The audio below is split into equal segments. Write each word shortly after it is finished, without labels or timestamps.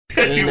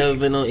You ain't never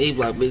been on E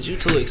Block, bitch. You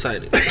too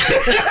excited.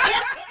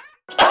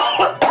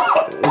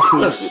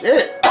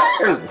 Shit.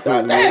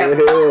 God damn.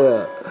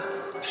 Yeah.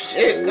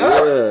 Shit,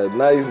 God. Yeah,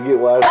 now you get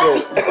why I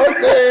said.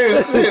 Fuck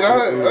that shit.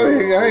 I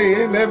ain't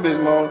hitting that bitch,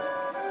 man.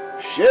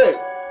 Shit.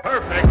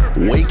 Perfect.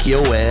 Wake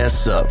your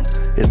ass up.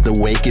 It's the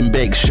Wake and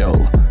Bake Show,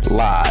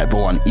 live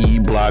on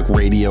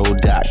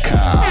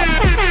eblockradio.com.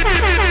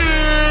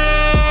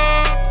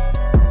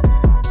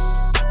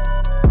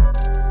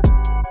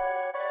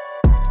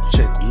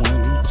 Check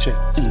one, check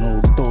uno,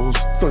 dos,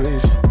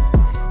 tres.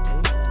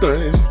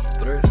 Tres.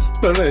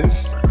 What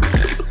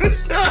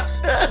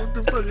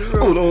the fuck is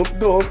wrong? Uno,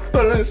 dos,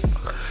 tres.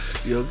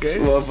 You okay?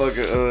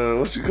 Motherfucker,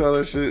 what you call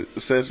that shit?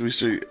 Sesame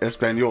Street,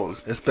 Espanol.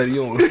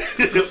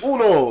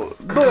 Uno. 1,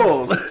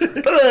 2,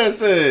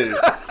 3.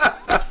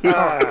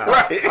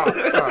 Right.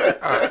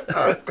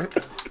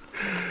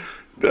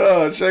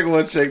 No, check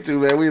one, check two,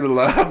 man. We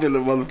live in the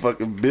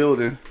motherfucking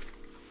building.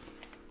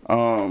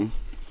 I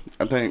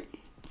think,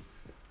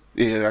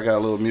 yeah, I got a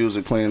little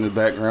music playing in the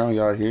background.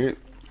 Y'all hear it?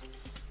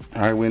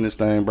 All right, we in this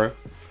thing, bro.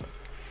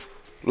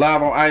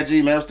 Live on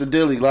IG, man. It's the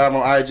Dilly. Live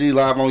on IG,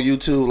 live on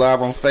YouTube,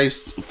 live on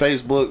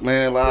Facebook,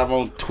 man. Live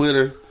on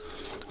Twitter.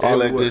 All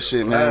that good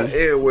shit, man.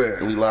 Everywhere.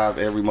 We live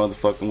every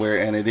motherfucking where,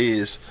 and it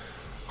is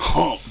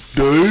Hump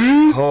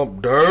Day.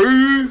 Hump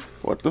Day.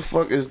 What the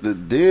fuck is the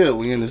deal?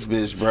 We in this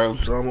bitch, bro.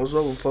 It's almost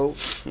over,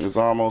 folks. It's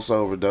almost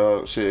over,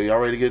 dog. Shit, y'all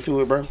ready to get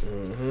to it, bro?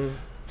 Mm-hmm.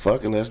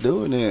 Fuck it, let's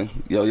do it then.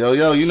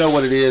 Yo, you know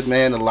what it is,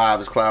 man. The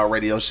Livest Cloud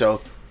radio show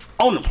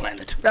on the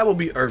planet. That will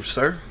be Earth,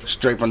 sir.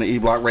 Straight from the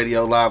E-Block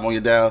Radio, live on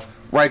your dial.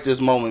 Right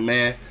this moment,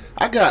 man.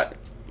 I got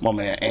my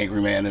man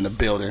Angry Man in the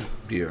building.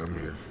 Yeah, I'm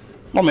here.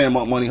 My man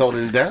Monk Money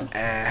holding it down.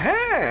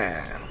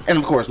 Uh-huh. And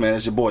of course, man,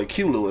 it's your boy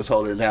Q Lewis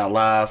holding it down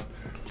live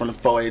from the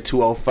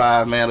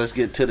 48205, man. Let's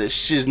get to the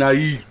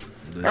shiznai.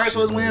 Alright,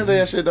 so it's Wednesday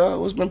and shit, dog.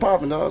 What's been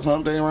popping, dog? It's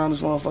hump day around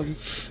this motherfucker.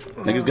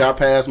 Niggas got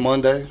past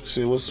Monday.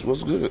 Shit,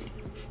 what's good?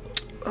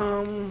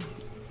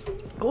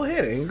 Go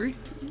ahead, Angry.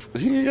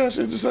 You ain't got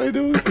shit to say,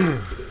 dude?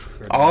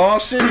 Oh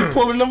shit, you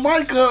pulling the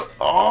mic up.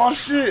 Oh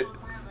shit.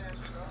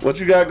 What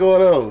you got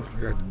going on?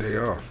 I got the day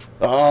off.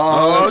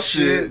 Oh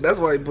shit. That's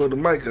why he pulled the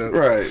mic up.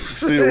 Right.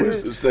 Still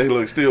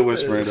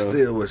whispering though.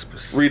 Still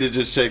whispers. Rita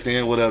just checked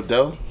in. What up,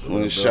 though?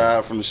 When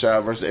Shy from the Shy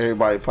vs.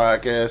 Everybody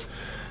podcast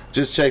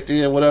just checked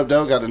in. What up,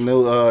 though? Got a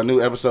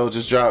new episode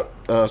just dropped.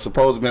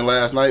 Supposed to been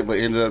last night, but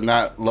ended up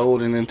not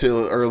loading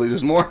until early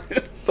this morning.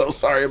 So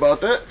sorry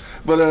about that.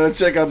 But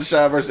check out the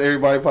Shy vs.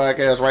 Everybody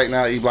podcast right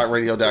now at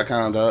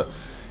eblockradio.com, dog.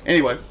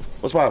 Anyway,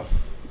 what's poppin'?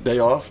 Day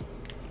off?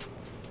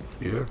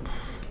 Yeah.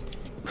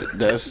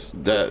 That's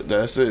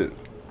it.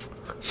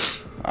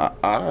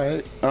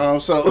 Alright.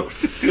 So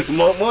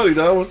more money,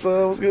 dog.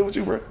 What's good with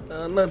you, bro?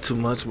 Not too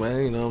much,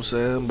 man. You know what I'm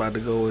saying? I'm about to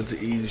go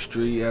into Easy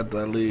Street after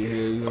I leave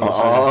here. You know what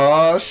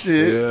I'm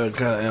saying? Shit. Yeah,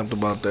 kind of amped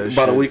about that shit.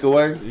 About a week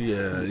away?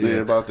 Yeah. Yeah,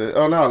 about that.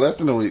 Oh, no, less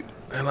than a week.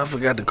 And I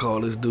forgot to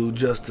call this dude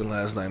Justin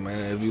last night,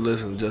 man. If you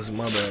listen, Justin,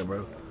 my bad,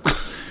 bro.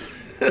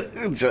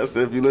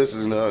 Justin, if you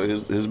listening,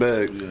 his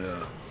bag.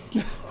 Yeah.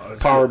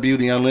 Power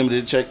Beauty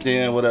Unlimited checked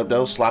in. What up,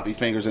 though? Sloppy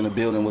Fingers in the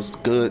building. What's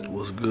good?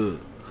 What's good?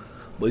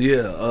 But yeah,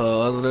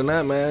 other than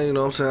that, man, you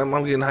know what I'm saying?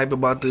 I'm getting hype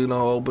about the,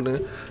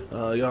 opening.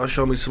 Y'all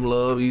show me some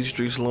love. Easy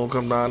Street Saloon,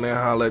 come down there,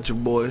 holler at your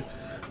boy. You know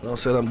what I'm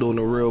saying? I'm doing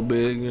it real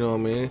big, you know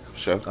what I mean?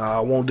 Sure. I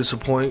won't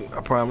disappoint,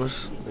 I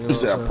promise. You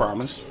said I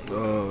promise.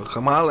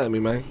 Come holler at me,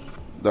 man.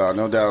 Dog,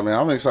 no doubt, man.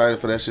 I'm excited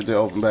for that shit to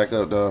open back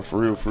up, dog. For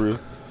real.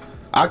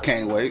 I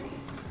can't wait.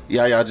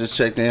 Y'all just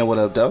checked in. What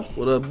up, though?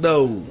 What up,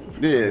 though?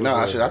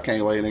 Yeah, shit, I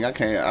can't wait,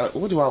 nigga.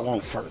 What do I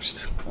want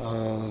first?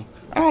 I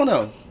don't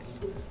know.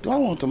 Do I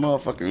want the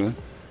motherfucking...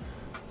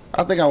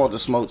 I think I want the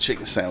smoked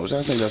chicken sandwich.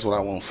 I think that's what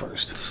I want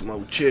first.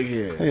 Smoked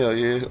chicken. Hell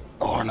yeah.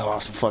 Or no,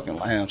 some fucking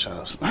lamb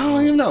chops. I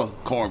don't even know.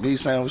 Corned beef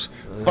sandwich.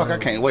 Fuck, I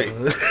can't wait.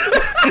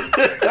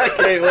 I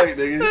can't wait,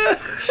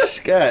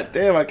 nigga. God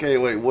damn, I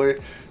can't wait, boy.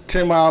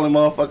 10 Mile in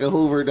motherfucking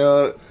Hoover,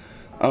 dog.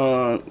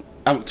 I'm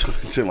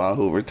 10 Mile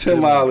Hoover. 10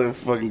 Mile in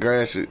fucking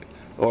Gratiot.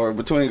 Or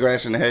between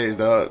Gratiot and Hayes,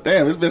 dog.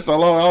 Damn, it's been so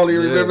long, I don't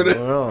even remember that.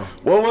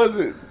 What was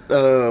it?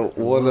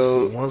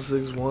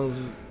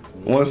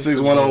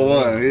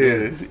 16101,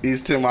 yeah.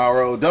 East 10 Mile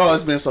Road. Dog,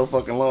 it's been so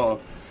fucking long.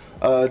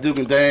 Duke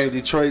and Dame,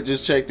 Detroit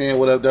just checked in.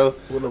 What up, though?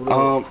 What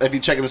up? If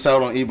you're checking us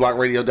out on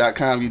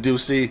eblockradio.com, you do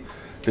see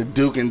the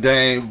Duke and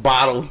Dame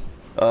bottle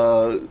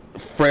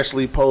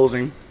freshly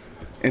posing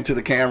into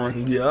the camera.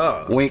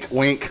 Yeah. Wink,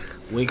 wink.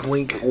 Wink,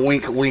 wink.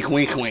 Wink, wink,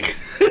 wink, wink.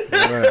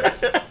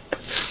 Right.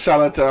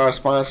 Shout out to our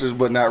sponsors,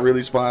 but not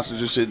really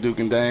sponsors and shit, Duke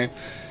and Dame.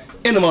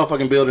 In the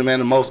motherfucking building, man.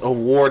 The most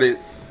awarded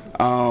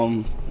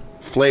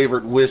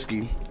flavored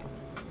whiskey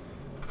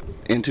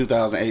in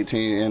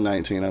 2018 and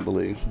 19, I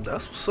believe.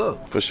 That's what's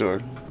up. For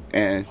sure.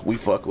 And we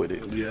fuck with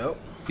it. Yep.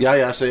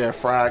 Y'all said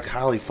fried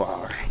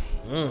cauliflower.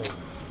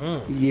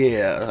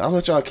 Yeah, I'll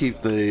let y'all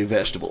keep the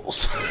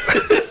vegetables.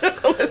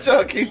 I'll let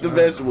y'all keep the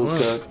vegetables,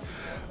 cuz.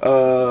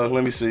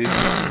 Let me see.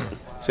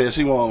 Said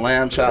she want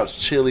lamb chops,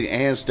 chili,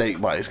 and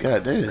steak bites.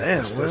 God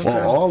damn.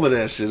 Want all of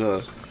that shit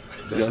up.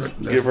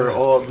 Give her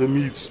all the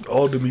meats.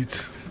 All the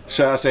meats.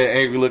 Sean said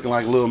angry looking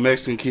like a little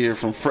Mexican kid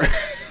from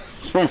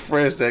from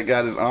Fresh that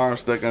got his arm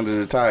stuck under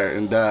the tire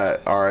and died.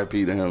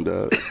 R.I.P. to him,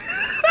 dog.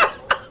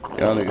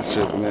 Y'all niggas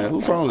tripping, man.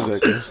 Who phone is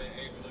that, Chris?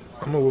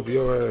 I'm gonna whoop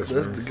your ass.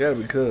 That's man. the guy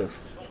because.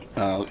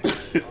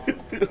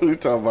 We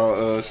talking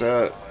about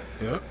Sean.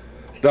 Yeah.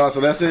 Dog,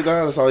 so that's it,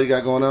 dog. That's all you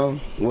got going on.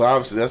 Well,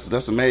 obviously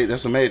that's a major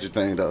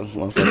thing though.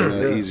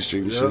 Motherfucking Easy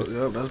Street and shit.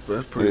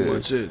 That's pretty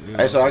much it.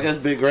 Hey, so I guess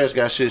Big Gretch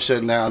got shit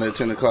shutting down at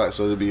 10 o'clock,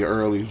 so it'll be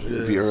early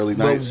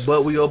nights.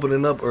 But we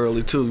opening up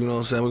early too. You know what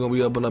I'm saying? We're gonna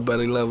be opening up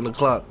at 11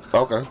 o'clock.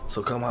 Okay.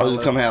 So come out.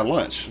 Just come have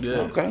lunch.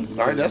 Yeah. Okay.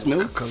 All right, that's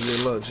new. Come get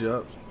lunch, yeah.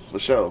 For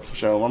sure.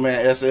 My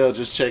man SL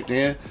just checked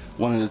in.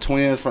 One of the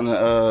twins from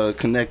the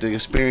Connected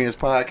Experience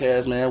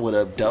podcast, man. What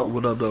up, dope?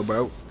 What up, though,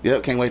 bro?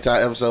 Yep, can't wait till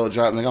our episode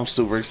drop, nigga. I'm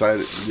super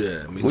excited.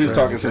 Yeah, we was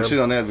talking some shit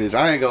on that bitch.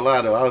 I ain't gonna lie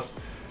though. I was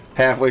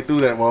halfway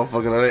through that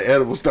motherfucker on that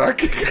edible start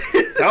kicking.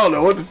 I don't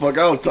know what the fuck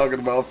I was talking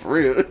about for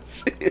real.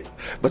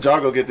 But y'all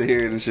go get to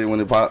hear it and shit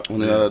when it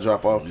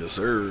drop off. Yes,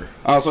 sir.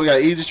 So we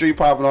got Easy Street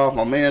popping off.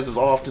 My man's is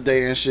off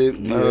today and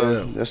shit.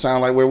 That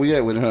sound like where we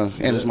at with it, huh?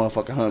 And it's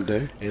motherfucking hump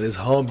day. And it's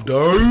hump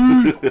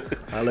day.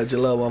 I'll let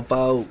your love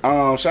unfold.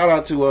 Shout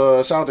out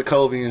to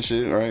Kobe and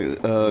shit, right?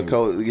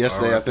 Kobe,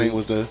 yesterday I think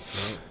was the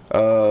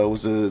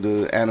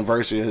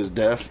anniversary of his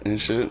death and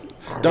shit.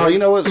 Dog, you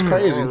know what's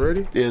crazy?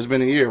 Already? Yeah, it's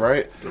been a year,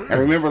 right? And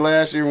remember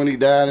last year when he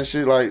died and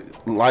shit, like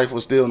life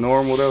was still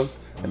normal though.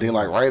 And then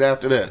like right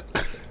after that,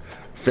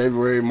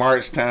 February,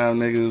 March time,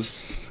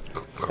 niggas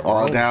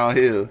all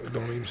downhill. It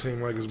don't even seem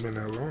like it's been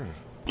that long.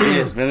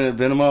 Yeah, it's been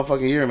a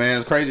motherfucking year, man.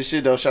 It's crazy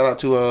shit though. Shout out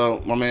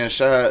to my man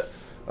Shad.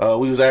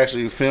 We was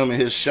actually filming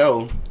his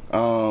show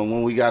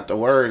when we got the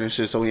word and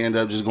shit, so we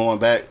ended up just going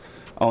back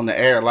on the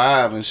air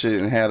live and shit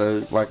and had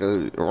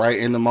a right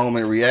in the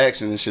moment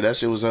reaction and shit. That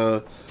shit was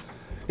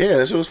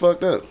that shit was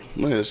fucked up.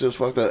 Yeah, that shit was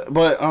fucked up.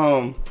 But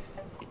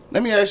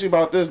let me ask you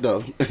about this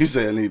though. He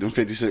said I need them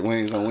 50-cent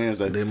wings on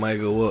Wednesday. They might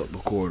go up a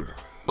quarter.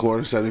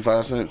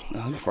 75 cents.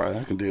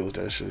 I can deal with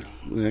that shit.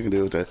 Yeah, I can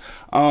deal with that.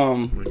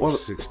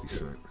 60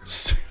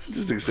 cents.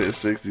 This nigga said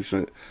 60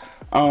 cents.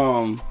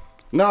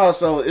 No,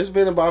 so it's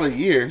been about a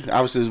year.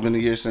 Obviously, it's been a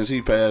year since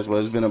he passed, but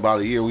it's been about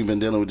a year we've been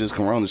dealing with this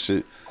corona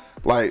shit.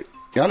 Like,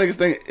 y'all niggas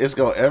think it's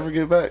gonna ever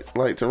get back,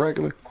 like, to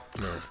regular?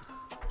 No.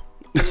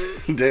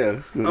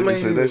 Damn. I mean,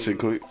 say that shit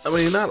quick. I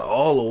mean, not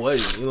all the way.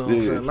 You know what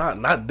I'm Yeah. saying?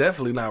 Not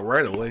definitely not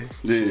right away.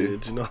 Yeah.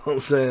 Shit, you know what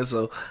I'm saying?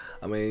 So,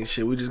 I mean,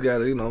 shit, we just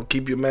gotta,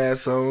 keep your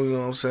mask on, you know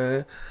what I'm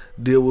saying?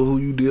 Deal with who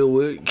you deal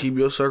with. Keep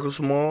your circle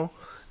small.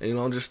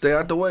 And, just stay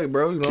out the way,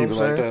 bro. You know Keep what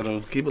it I'm like saying? that, huh?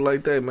 Keep it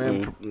like that,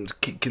 man.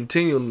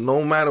 Continue,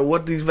 no matter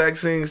what these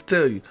vaccines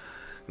tell you.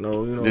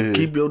 Yeah.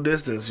 Keep your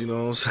distance, you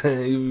know what I'm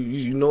saying?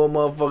 You know a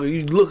motherfucker,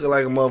 you looking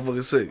like a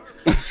motherfucker sick.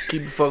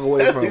 Keep the fuck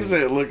away from He him.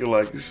 said looking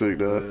like he's sick,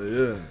 dog.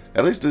 Yeah.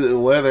 At least the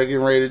weather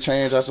getting ready to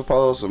change, I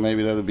suppose, so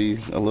maybe that'll be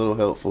a little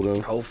helpful,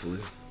 though. Hopefully.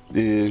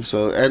 Yeah,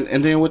 so,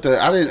 and then with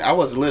I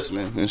wasn't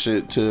listening and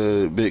shit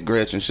to Big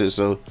Gretch and shit,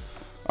 so,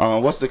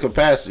 what's the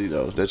capacity,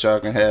 though, that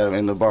y'all can have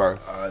in the bar?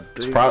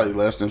 It's probably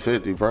less than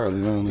 50, probably.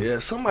 I don't know. Yeah,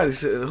 somebody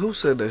said, who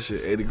said that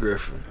shit? Eddie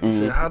Griffin. He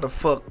said, how the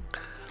fuck...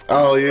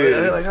 Oh,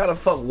 yeah. Like, how the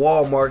fuck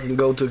Walmart can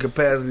go to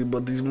capacity,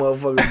 but these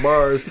motherfucking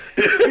bars...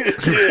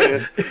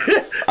 Yeah.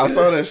 I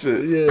saw that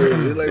shit. Yeah,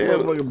 like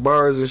motherfucking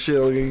bars and shit,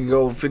 you can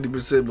go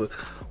 50%, but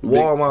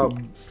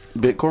Walmart...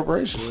 Big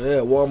corporations. Yeah,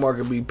 Walmart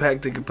can be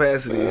packed to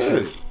capacity and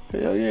shit.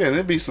 Hell yeah, and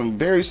there'd be some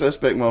very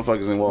suspect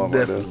motherfuckers in Walmart,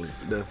 Definitely.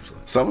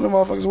 Some of them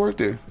motherfuckers work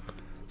there.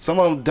 Some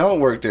of them don't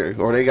work there,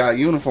 or they got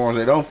uniforms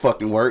that don't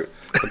fucking work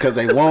because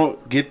they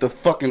won't get the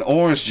fucking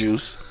orange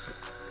juice.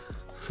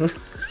 I'm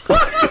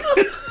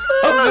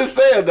just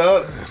saying,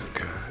 dog.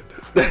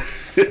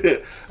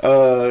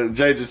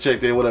 Jay just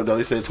checked in. What up, though?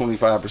 He said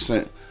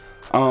 25%.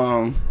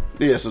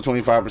 Yeah, so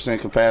 25%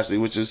 capacity,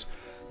 which is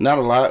not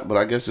a lot, but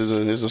I guess it's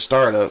a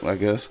startup, I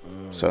guess.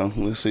 So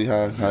let's see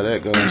how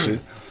that goes and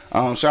shit.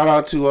 Shout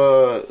out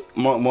to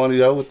Money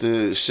though with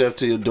the chef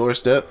to your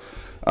doorstep.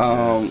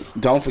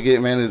 Don't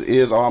forget, man, it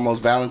is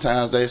almost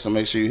Valentine's Day, so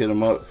make sure you hit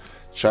him up.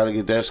 Try to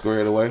get that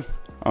squared away.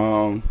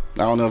 I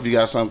don't know if you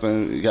got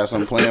something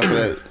planned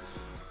for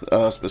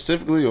that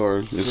specifically,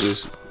 or it's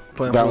just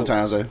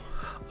Valentine's Day.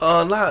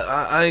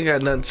 I ain't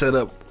got nothing set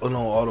up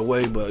all the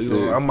way, but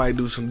I might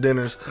do some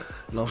dinners.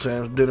 You know what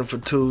I'm saying? Dinner for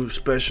two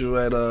special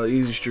at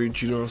Easy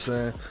Street. You know what I'm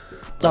saying?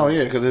 Oh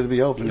yeah, because it'll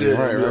be open. Yeah,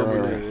 right.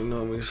 You know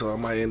what I mean? So I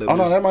might end up. Oh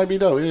no, that might be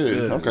dope.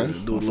 Yeah. Okay.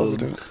 Do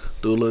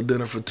a little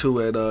dinner for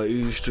two at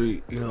Easy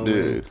Street. You know what I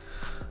mean?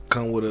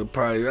 Come with a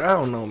probably. I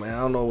don't know, man. I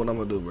don't know what I'm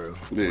gonna do, bro.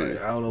 Yeah.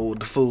 Like, I don't know what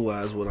the food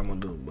wise what I'm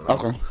gonna do. But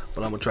okay.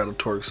 But I'm gonna try to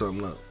twerk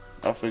something up.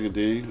 I figured,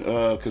 D.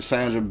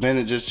 Cassandra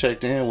Bennett just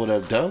checked in. What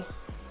up, though?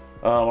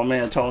 My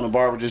man Tony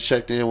Barber just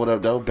checked in. What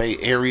up, though? Bay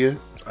Area.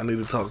 I need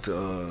to talk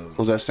to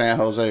was that San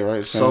Jose,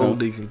 right? Soul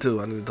Deacon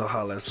too. I need to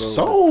holler at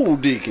Soul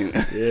Deacon.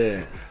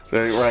 Yeah.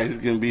 Right, he's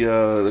gonna be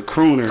the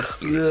crooner.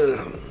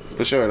 Yeah.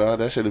 For sure, though.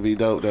 That should be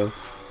dope, though.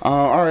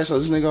 All right, so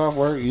this nigga off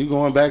work. You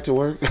going back to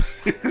work?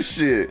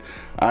 Shit,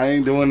 I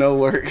ain't doing no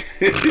work.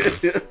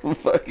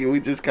 Fuck it, we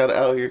just kind of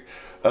out here.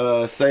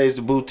 Sage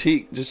the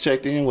Boutique just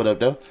checked in. What up,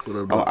 though? What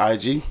up, dog? On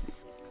IG.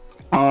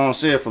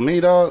 Shit, for me,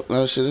 dog,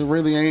 shit, it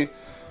really ain't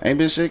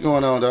been shit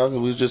going on, dog. We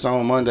was just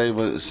on Monday,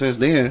 but since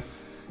then,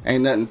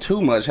 ain't nothing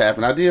too much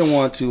happened. I did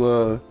want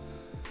to,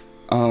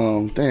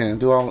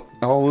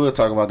 we'll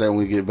talk about that when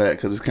we get back,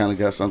 because it's kind of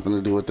got something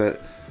to do with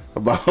that,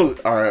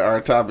 about our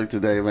topic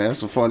today, man. That's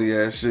some funny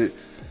ass shit.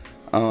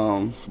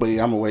 But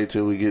yeah, I'm gonna wait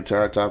till we get to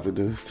our topic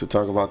to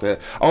talk about that.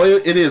 Oh,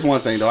 it is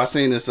one thing though. I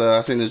seen this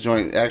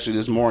joint actually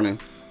this morning.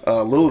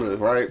 Luda,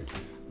 right,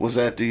 was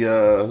at the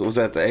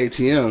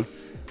ATM,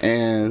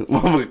 and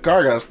my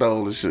car got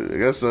stolen and shit. I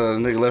guess the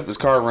nigga left his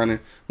car running,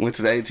 went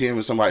to the ATM,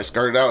 and somebody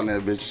skirted out in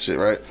that bitch and shit,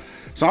 right?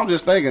 So I'm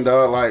just thinking,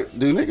 dog, like,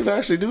 do niggas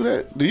actually do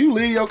that? Do you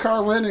leave your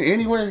car running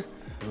anywhere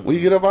when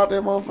you get up out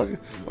that motherfucker?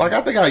 Like,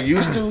 I think I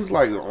used to,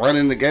 like,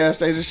 running the gas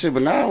station shit,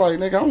 but now, like,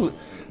 nigga,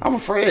 I'm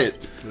afraid.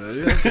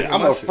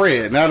 I'm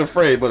afraid, not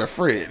afraid, but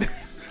afraid.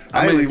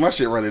 I ain't leave my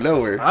shit running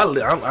nowhere.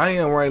 I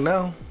am right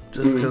now.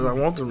 Just because I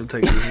want them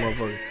to take this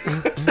motherfucker.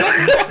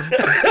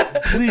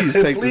 Please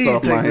take this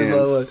off my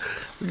hands.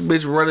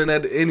 Bitch running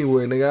at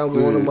anywhere, nigga. I'm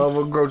going to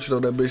motherfucking grocery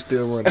store. That bitch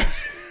still running.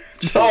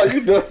 Oh,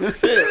 you dumb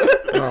as hell.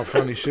 Oh,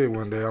 funny shit.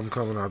 One day I'm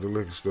coming out the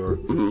liquor store,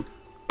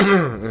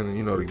 and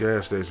you know the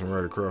gas station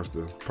right across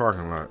the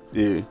parking lot.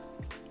 Yeah.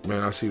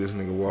 Man, I see this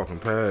nigga walking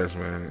past.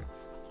 Man,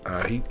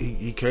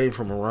 he came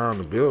from around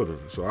the building,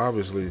 so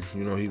obviously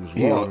you know he was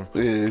walking.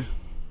 Yeah.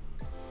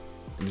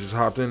 And just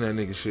hopped in that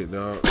nigga shit,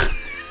 dog.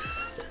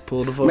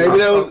 Maybe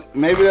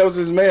that was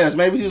his mask.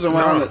 Maybe he was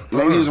around. He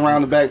was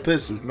around the back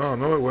pissing. No,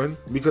 it wasn't.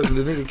 Because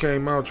the nigga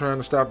came out trying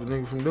to stop the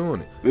nigga from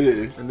doing it.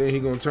 Yeah. And then he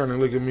gonna turn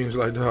and look at me and was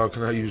like, "Dog,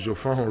 can I use your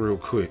phone real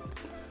quick?"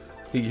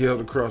 He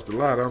yelled across the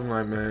lot. I'm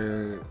like,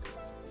 "Man,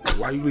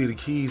 why you leave the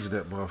keys to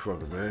that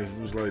motherfucker, man?"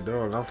 He was like,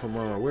 "Dog, I'm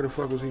from where the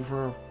fuck was he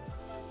from?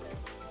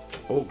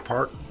 Oak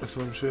Park or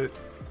some shit."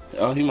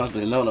 Oh, he must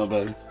didn't know no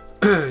better.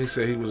 He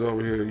said he was over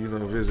here, you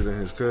know, visiting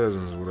his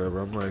cousins or whatever.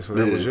 I'm like, "So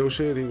that was your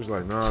shit?" He was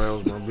like, "Nah, that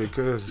was my big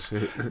cousin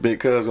shit." Big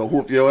cuz gonna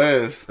whoop your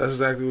ass. That's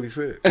exactly what he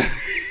said.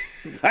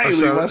 I ain't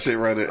leave my shit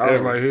running. I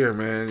was like, "Here,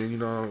 man," and you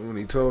know, when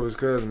he told his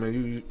cousin, "Man,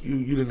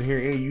 you didn't hear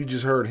any, you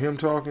just heard him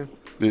talking."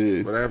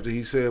 Yeah. But after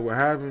he said what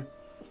happened,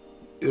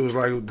 it was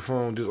like the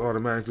phone just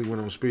automatically went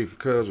on speaker.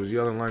 Cuz was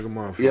yelling like a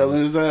motherfucker.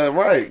 Yelling his ass,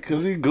 right?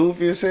 Cause he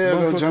goofy as hell.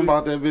 Gonna jump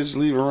out that bitch,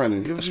 leave her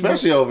running,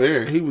 especially over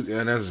here. He was,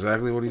 and that's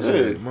exactly what he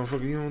said.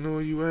 Motherfucker, you don't know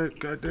where you at?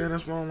 Goddamn,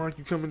 that's why I don't like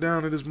you coming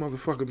down to this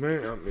motherfucker,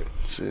 man.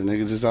 Shit,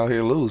 nigga just out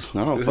here loose.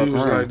 I don't fuck around. He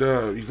was like,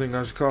 "Dog, you think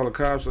I should call the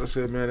cops?" I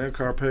said, "Man, that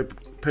car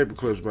paper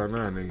clips by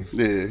now, nigga."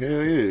 Yeah,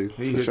 hell yeah.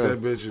 He hit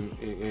that bitch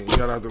and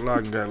got out the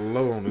lock and got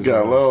low on his ass.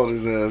 Got low on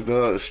his ass,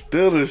 dog.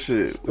 Still this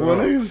shit. Well,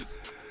 niggas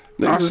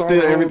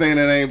steal everything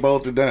that ain't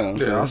bolted down.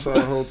 Yeah, so. I saw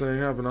the whole thing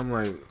happen. I'm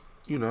like,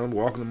 you know, I'm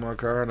walking to my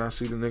car and I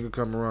see the nigga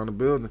come around the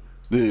building.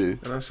 Yeah.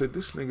 And I said,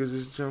 this nigga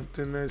just jumped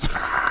in that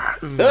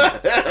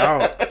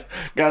out.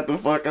 Got the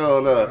fuck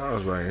on up. I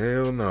was like,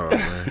 hell no,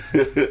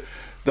 man.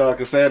 Dog,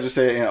 Cassandra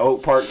said in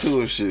Oak Park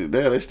too and shit.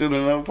 Damn, they still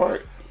in Oak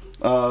Park.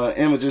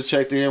 Emma just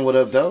checked in. What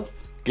up, though?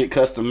 Get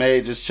Custom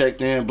Made just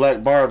checked in.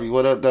 Black Barbie,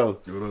 what up, though?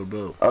 What up,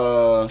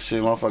 though?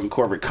 Shit, motherfucking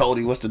corporate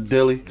Cody, what's the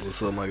dilly?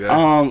 What's up, my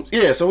guy?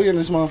 Yeah, so we in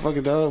this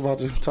motherfucker, dog, about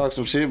to talk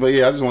some shit. But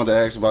yeah, I just wanted to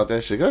ask about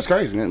that shit. That's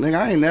crazy, nigga.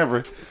 I ain't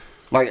never,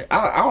 like,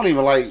 I don't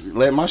even like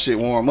let my shit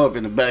warm up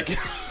in the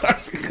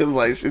backyard because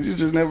like shit, you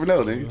just never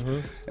know, nigga. Mm-hmm.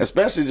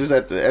 Especially just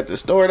at the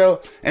store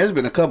though. And it's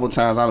been a couple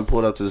times I done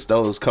pulled up to the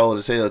store. It's cold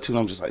as hell too.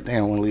 I'm just like,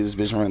 damn, I want to leave this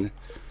bitch running.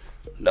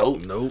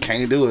 Nope,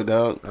 can't do it,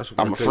 dog.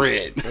 I'm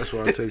afraid. That's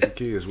why I take the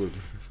kids with me.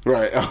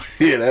 Right. Oh,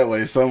 yeah, that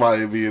way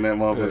somebody will be in that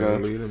motherfucker. Yeah,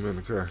 leave them in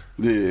the car.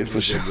 Yeah, for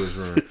sure.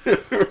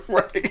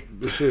 Right.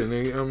 The shit,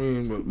 nigga. I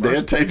mean,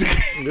 they'll take the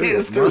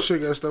kids too. My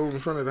shit got stolen in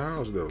front of the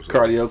house though. So.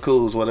 Cardio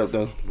Cools, what up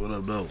though? What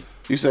up, though?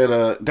 You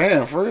said,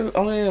 damn, for real?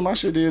 Oh yeah, my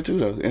shit did too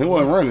though. And it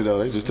wasn't running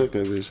though. They just took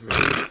that bitch.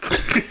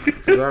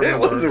 It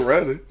wasn't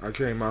running. I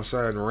came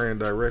outside and ran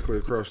directly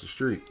across the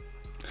street.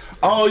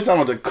 Oh, you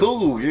talking about the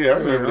Cool? Yeah, I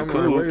remember the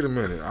Cool. Like, wait a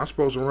minute, I'm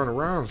supposed to run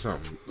around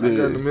something. I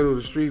got in the middle of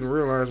the street and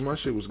realized my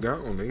shit was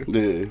gone, nigga.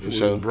 Yeah, for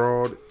sure. It was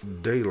broad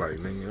daylight,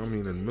 nigga. I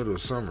mean, in the middle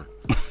of summer.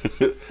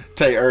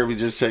 Tay Irby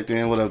just checked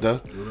in. What up,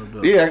 though?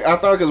 Yeah, I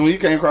thought because when you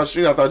came across the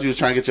street, I thought you was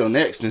trying to get your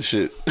next and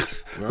shit.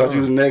 Thought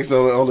you was next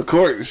on the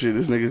court and shit.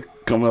 This nigga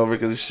coming over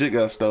because his shit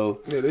got stole.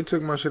 Yeah, they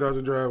took my shit out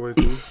the driveway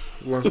too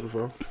once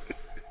before.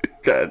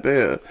 God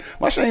damn.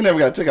 My shit ain't never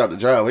got took out the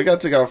driveway. It got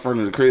took out in front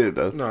of the crib,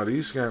 though. No,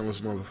 these scammers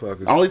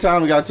motherfuckers. Only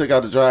time it got took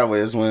out the driveway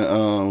is when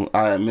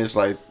I had missed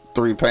like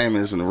 3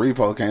 payments and the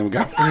repo came and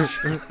got my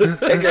shit.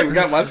 They came and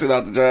got my shit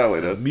out the driveway,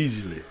 though.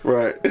 Immediately.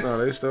 Right.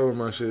 No, they stole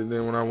my shit. And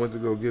then when I went to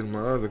go get my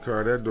other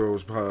car, that door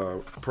was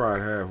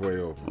pried halfway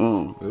open.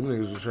 Them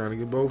niggas was trying to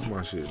get both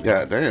my shit.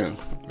 God damn.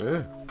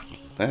 Yeah.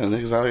 Damn,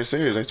 niggas out here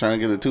serious. They trying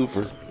to get a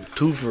twofer.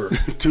 Twofer.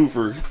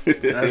 Twofer.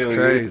 That's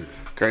crazy.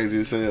 Crazy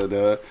as hell,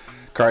 dog.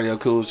 Cardio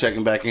Cool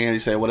checking back in. He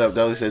said, what up,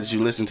 though? He said, did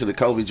you listen to the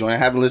Kobe joint? I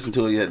haven't listened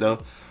to it yet, though.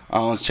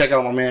 Check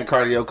out my man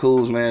Cardio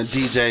Cools, man.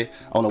 DJ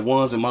on the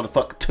ones and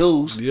motherfucking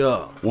twos.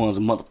 Yeah. Ones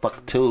and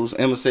motherfucking twos.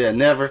 Emma said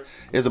never.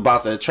 It's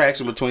about the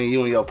attraction between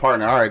you and your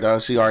partner. All right,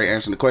 dog. She already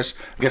answered the question.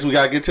 I guess we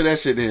got to get to that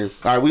shit then.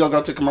 All right, we going to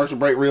go to commercial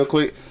break real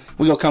quick.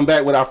 We going to come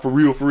back with our for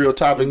real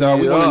topic, dog.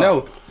 We want to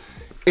know,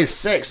 is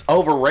sex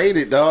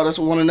overrated, dog? That's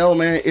what we want to know,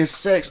 man. Is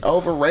sex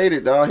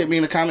overrated, dog? Hit me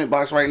in the comment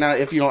box right now.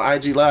 If you're on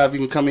IG Live,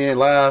 you can come in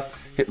live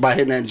by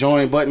hitting that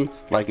join button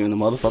like you're in the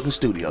motherfucking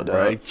studio, dog.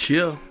 Right,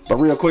 chill. But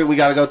real quick, we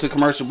got to go to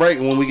commercial break,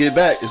 and when we get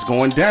back, it's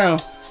going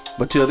down.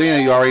 But till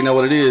then, you already know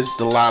what it is.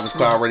 The Livest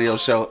Cloud Radio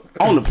Show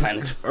on the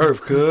planet Earth,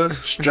 cuz.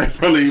 Straight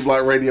from the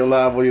E-Block Radio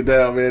Live on you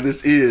down, man.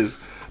 This is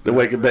the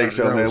Wake and Bake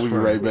Show, man. We be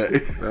right back.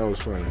 That was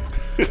funny.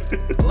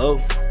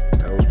 Hello?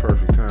 That was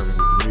perfect timing with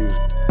the music.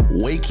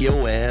 Wake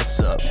your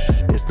ass up.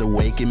 It's the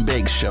Wake and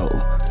Bake Show,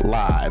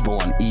 live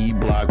on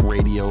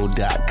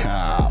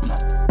eblockradio.com.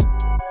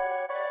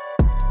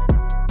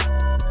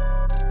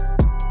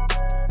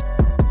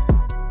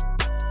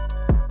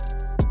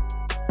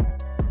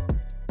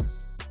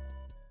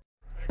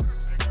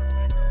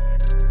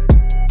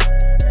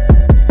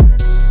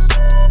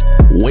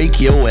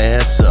 Wake your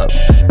ass up.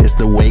 It's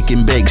the Wake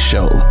and Bake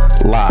Show,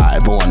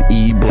 live on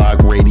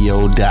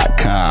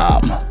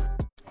eblockradio.com.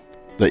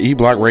 The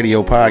E-Block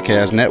Radio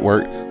Podcast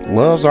Network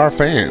loves our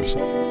fans,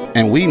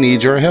 and we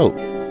need your help.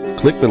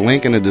 Click the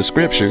link in the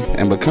description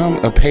and become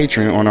a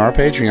patron on our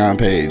Patreon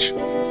page.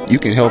 You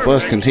can help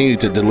us continue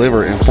to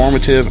deliver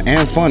informative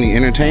and funny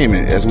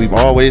entertainment as we've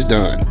always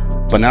done.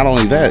 But not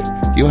only that,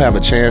 you'll have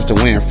a chance to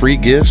win free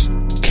gifts,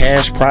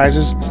 cash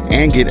prizes,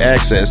 and get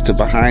access to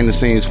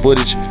behind-the-scenes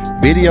footage,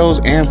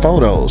 videos, and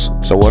photos.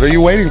 So what are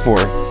you waiting for?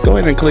 Go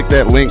ahead and click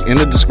that link in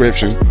the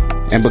description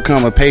and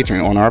become a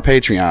patron on our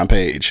Patreon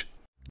page.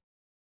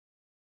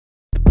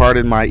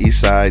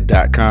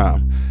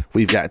 PardonMyEastside.com.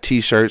 We've got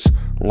t-shirts,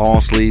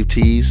 long sleeve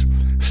tees,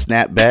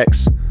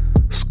 snapbacks,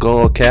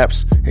 skull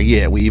caps, and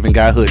yeah, we even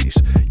got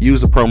hoodies.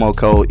 Use the promo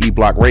code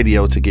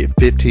eBlockRadio to get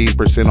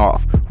 15%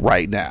 off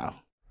right now.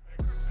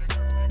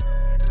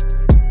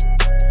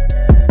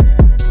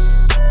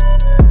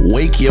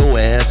 Wake your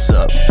ass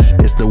up.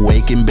 It's the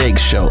Wake and Bake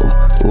Show,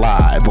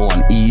 live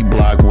on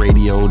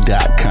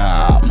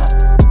eblockradio.com.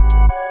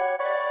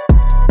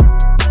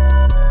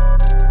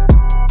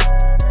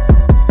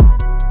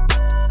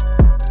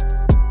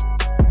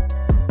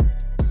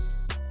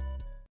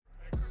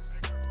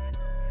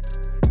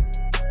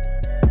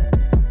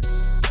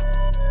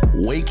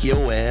 Wake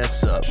your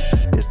ass up.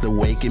 It's the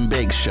Wake and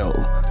Bake Show,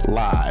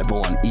 live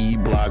on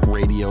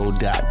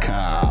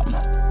eblockradio.com.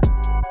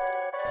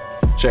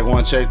 Check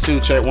one, check two,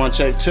 check one,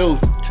 check two.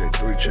 Check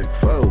 3, check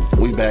 4.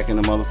 We back in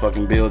the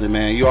motherfucking building,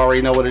 man. You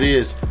already know what it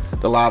is.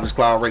 The Livest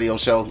Cloud Radio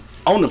Show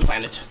on the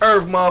planet.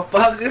 Earth,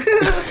 motherfucker.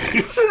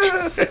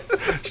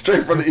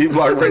 Straight from the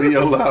E-Block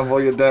Radio Live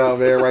on your down,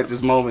 man, right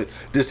this moment.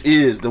 This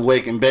is the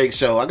Wake and Bake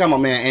Show. I got my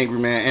man Angry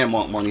Man and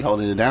Monk Money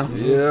holding it down.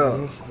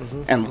 Yeah.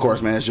 And of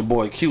course, man, it's your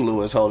boy Q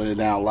Lewis holding it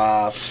down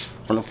live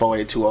from the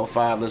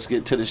 48205. Let's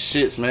get to the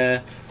shits,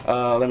 man.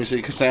 Let me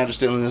see. Cassandra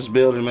still in this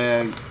building,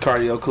 man.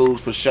 Cardio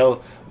Cools for sure.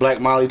 Black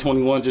Molly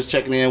 21 just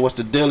checking in. What's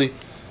the dilly?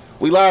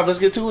 We live. Let's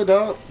get to it,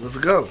 dog. Let's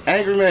go.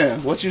 Angry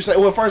Man, what you say?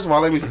 Well, first of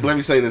all, let me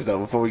say this though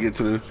before we get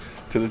to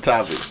the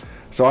topic.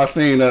 So I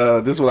seen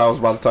this is what I was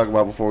about to talk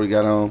about before we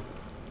got on.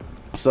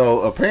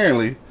 So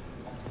apparently,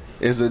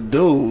 is a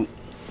dude,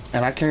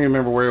 and I can't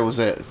remember where it was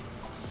at.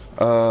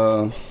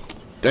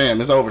 Damn,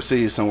 it's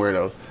overseas somewhere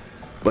though.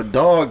 But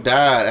dog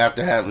died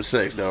after having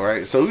sex though,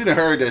 right? So we done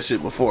heard that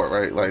shit before,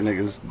 right? Like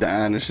niggas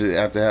dying and shit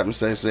after having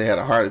sex. They had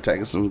a heart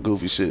attack or some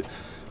goofy shit.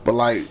 But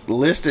like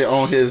listed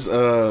on his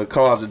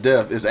cause of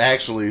death is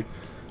actually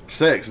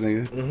sex,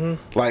 nigga.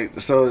 Mm-hmm. Like,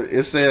 so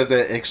it says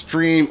that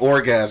extreme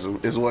orgasm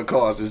is what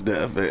caused his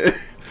death, man.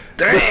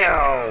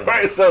 Damn.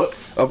 Right, so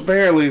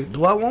apparently,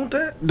 Do I want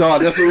that?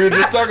 dog, that's what we were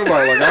just talking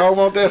about. Like, I don't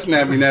want that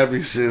snappy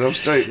nappy shit. I'm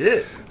straight.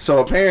 Shit. So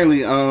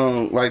apparently,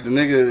 like the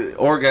nigga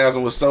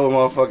orgasm was so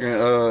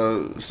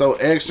motherfucking so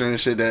extra and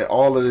shit that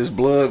all of his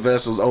blood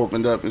vessels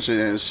opened up and shit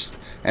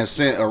and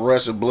sent a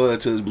rush of blood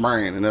to his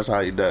brain, and that's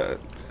how he died.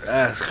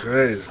 That's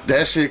crazy.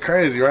 That shit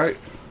crazy, right?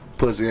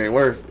 Pussy ain't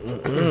worth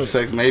it.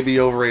 Sex may be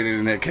overrated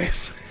in that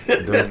case.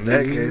 In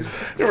that case,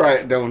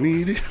 Right, don't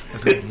need it.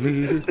 don't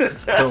need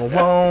it. Don't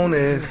want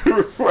it.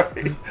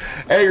 Right.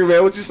 Angry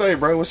Man, what you say,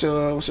 bro? What's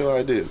your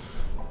idea?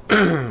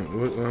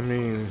 I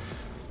mean,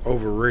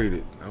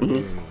 overrated. I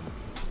mean,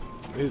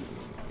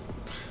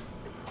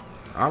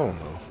 I don't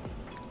know.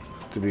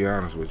 To be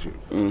honest with you,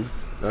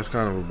 that's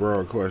kind of a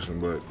broad question,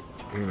 but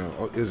you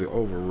know, is it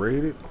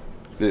overrated?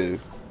 Yeah.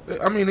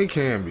 I mean, it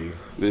can be.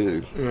 Yeah.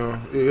 You know,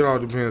 it all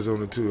depends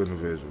on the two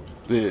individuals.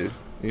 Yeah.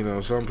 You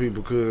know, some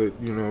people could,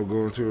 you know,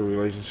 go into a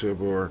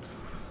relationship or...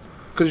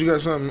 Because you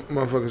got some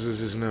motherfuckers that's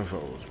just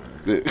nymphos, man.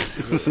 Yeah.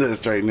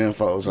 Straight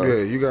nymphos, huh?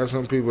 Yeah, you got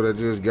some people that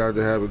just got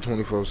to have it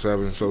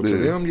 24/7. So to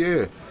them,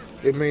 yeah,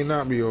 it may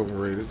not be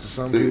overrated. To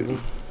some people,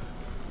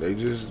 they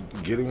just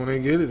get it when they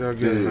get it, I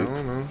guess. I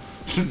don't know.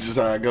 It's just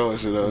how it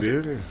goes, you know.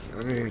 Yeah,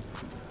 I mean,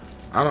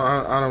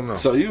 I don't know.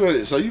 So you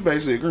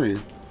basically agree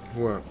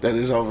What? that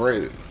it's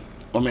overrated.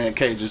 My man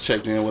K just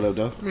checked in. What up,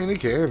 though? I mean, it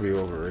can be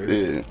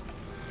overrated.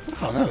 Yeah.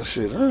 I don't know,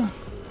 shit. I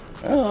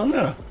don't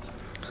know.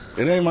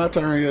 It ain't my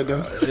turn yet,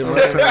 though. It ain't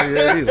my turn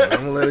yet either. I'm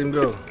gonna let him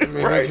go. I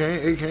mean, Right.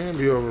 it can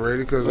be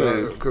overrated because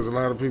Yeah. a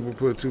lot of people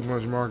put too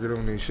much market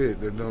on their shit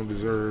that don't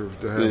deserve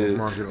to have a Yeah.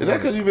 market on Is that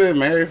it. because you been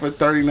married for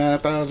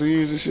 39,000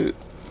 years and shit?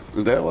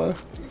 Is that why?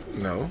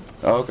 No.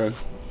 Oh, okay.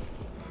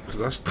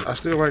 'Cause I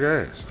still like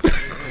ass.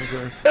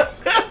 Okay.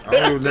 I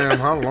don't give a damn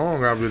how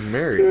long I've been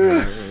married.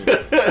 Man.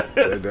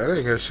 That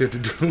ain't got shit to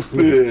do with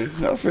it.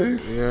 Yeah, I feel you.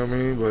 You know what I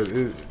mean? But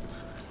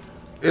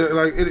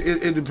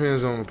it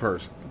depends on the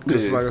person.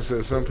 Just Yeah. like I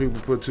said, some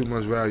people put too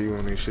much value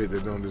on their shit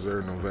that don't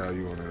deserve no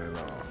value on it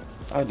at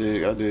all. I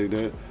dig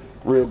that.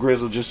 Real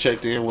Grizzle just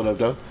checked in. What up,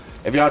 though?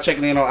 If y'all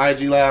checking in on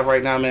IG Live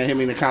right now, man, hit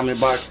me in the comment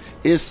box.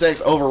 Is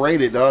sex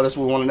overrated, dog? That's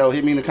what we want to know.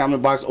 Hit me in the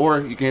comment box, or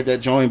you can hit that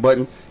join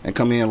button and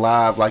come in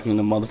live like in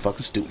the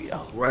motherfucking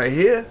studio. Right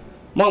here.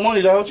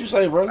 Money, dog, what you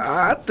say, bro?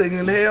 I think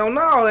in hell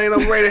no, it ain't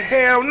overrated.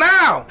 Hell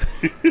no.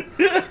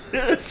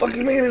 Fuck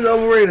you mean it's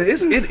overrated?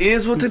 It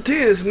is what it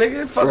is,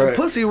 nigga. Fucking Right.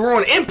 pussy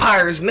ruin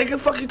empires, nigga.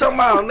 Fuck you talking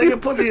about, nigga.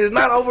 Pussy is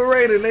not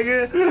overrated,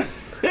 nigga.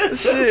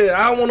 Shit,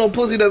 I don't want no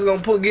pussy that's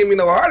gonna give me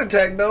no heart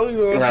attack though. You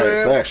know what I'm Right,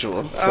 saying?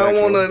 factual. I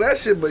don't want none of that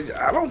shit, but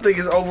I don't think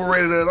it's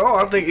overrated at all.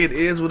 I think it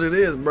is what it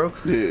is, bro.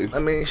 Yeah. I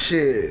mean,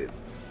 shit.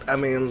 I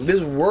mean, this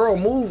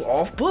world moves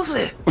off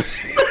pussy.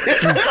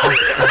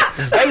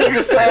 That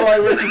nigga sound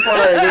like Richard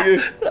Pryor,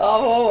 nigga.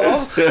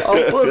 off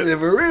pussy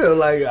for real.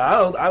 Like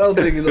I don't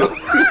think it's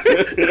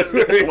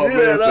overrated My man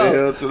at say all.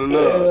 hell to the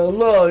love. Hell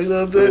no, you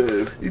know what I'm saying?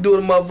 Yeah. You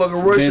doing the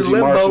motherfucking Russian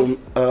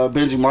limbo?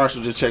 Benji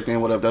Marshall just checked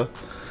in. What up, though?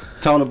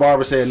 Tony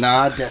Barber said,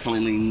 nah,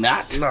 definitely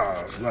not.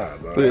 Nah, it's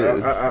not. Dog.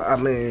 Yeah.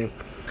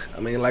 I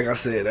mean, like I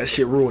said, that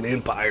shit ruined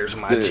empires,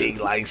 my Yeah. G.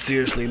 Like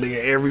seriously,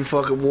 nigga, every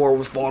fucking war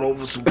was fought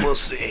over some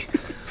pussy.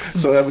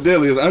 So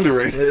evidently it's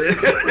underrated.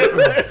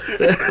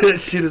 That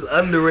shit is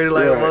underrated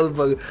like Right. a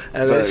motherfucker,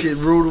 and that Right. shit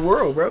ruled the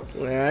world, bro.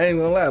 Man, I ain't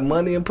gonna lie,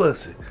 money and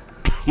pussy.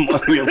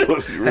 Money and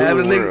pussy rule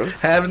the world.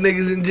 Having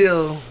niggas in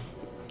jail.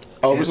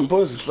 Over some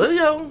pussy. But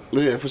yo,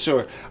 Yeah, for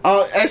sure.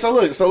 Hey, so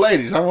look,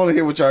 ladies, I want to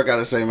hear what y'all got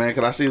to say, man,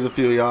 because I see there's a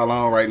few of y'all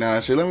on right now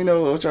and shit. Let me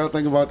know what y'all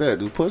think about that.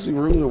 Do pussy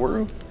rule the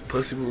world?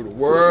 pussy rule the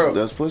world.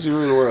 Does pussy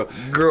rule the world?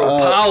 Girl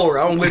power.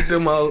 I don't lick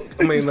them out.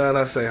 I mean, nah,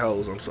 not say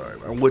hoes. I'm sorry.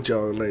 I'm with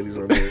y'all ladies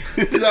on there.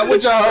 Is that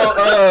what y'all,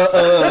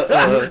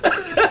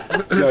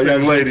 y'all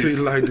young She ladies?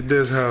 like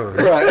this house.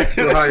 Right.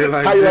 How you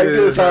like How you like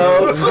this? this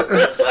house?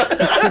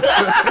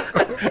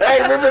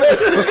 Hey, remember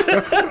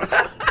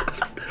that?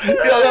 Yo,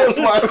 that was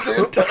my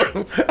shit,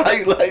 though. How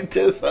you like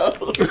this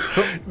house?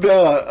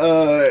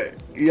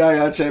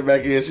 Y'all check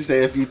back in. She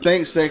said, if you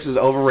think sex is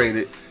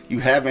overrated, you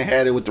haven't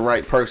had it with the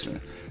right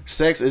person.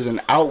 Sex is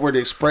an outward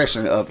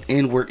expression of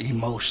inward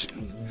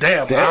emotion.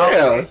 Damn.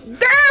 Damn.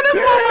 This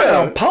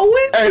woman a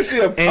poet. Hey, she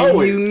a And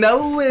poet. you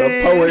know it.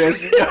 A poet and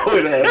she know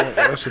it.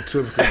 That's a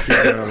typical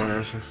female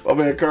answer. My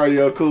man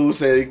Cardio Cool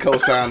said he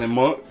co-signed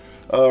Monk.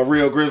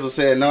 Real Grizzle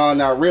said, no,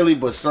 not really,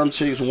 but some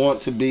chicks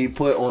want to be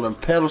put on a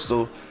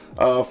pedestal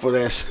for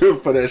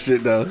that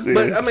shit though.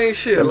 But Yeah. I mean,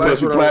 shit. And Like,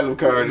 pussy platinum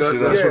card and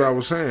shit. That's huh? what I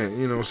was saying.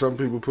 You know, some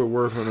people put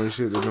worth on their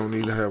shit that don't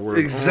need to have worth.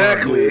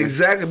 exactly, Yeah.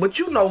 exactly. But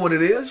you know what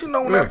it is. You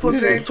know when that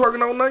pussy Yeah. ain't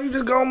twerking on nothing, you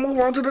just gonna move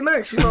on to the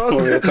next. You know.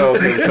 Oh, yeah, Tom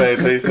said the same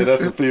thing. He said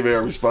that's a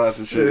female response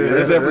and shit. Yeah,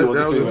 that definitely was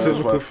a female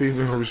typical response.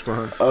 female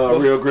response.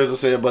 Real Grizzle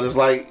said, but it's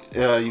like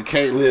you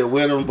can't live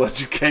with them,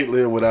 but you can't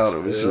live without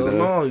them. And shit, Hell huh?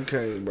 no, you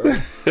can't, bro.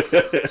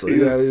 So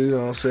you gotta, you know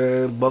what I'm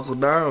saying, buckle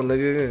down,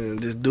 nigga,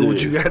 and just do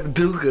what you got to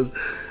do, cause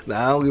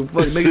I don't give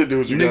a fuck. Do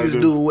what you gotta Niggas do.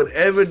 do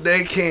whatever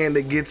they can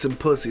to get some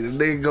pussy. The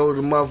nigga go to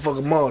the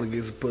motherfucking mall to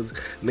get some pussy.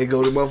 They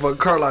go to the motherfucking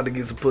car lot to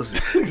get some pussy.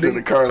 He's in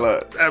the car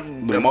lot. The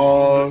Everywhere.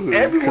 mall. the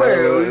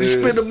car lot, You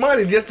spend the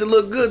money just to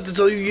look good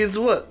so you get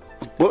what?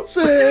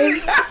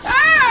 Pussy.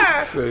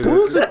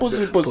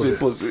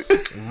 Pussy.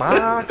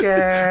 My God.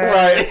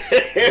 Right.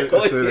 Say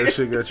that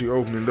shit got you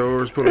opening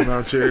doors, pulling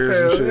out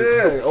chairs and Hell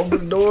shit. yeah. Open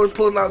the doors,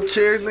 pulling out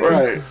chairs, nigga.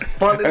 Right.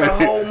 Funding the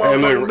whole And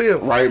motherfucking look, bill.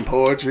 writing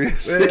poetry.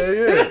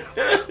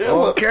 Yeah.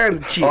 All kind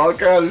of shit. All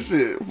kind of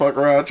shit. Fuck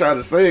around trying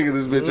to sing and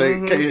this bitch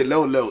ain't can't hit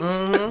no notes.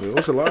 Yeah,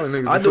 what's a lot of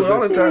niggas? I that do put it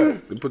all the their-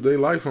 time. They put their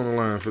life on the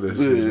line for this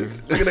Yeah.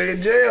 shit. Nigga, they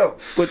in jail.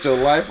 Put your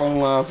life on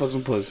the line for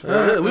some pussy.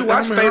 We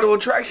watch Fatal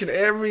Attraction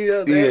every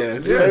Yeah,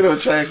 Fatal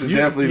Attraction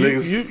definitely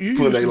niggas you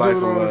put used their to life do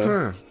it on all the the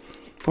line. time.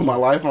 Put my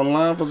life on the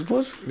line for some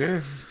pussy?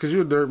 Yeah, because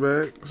you're a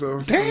dirtbag. So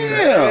Damn.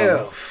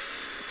 Yeah.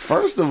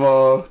 First of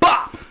all,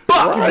 Bah!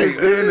 Bah! right.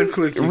 and the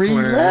click you playing.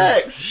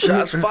 Relax.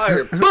 Shots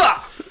fired.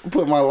 Bah!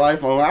 Put my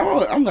life on the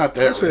line. I'm not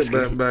that I said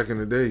risky. back in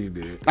the day you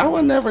did. I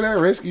was never that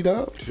risky,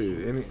 dog.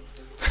 Shit,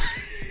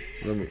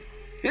 let me.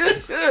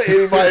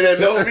 Anybody that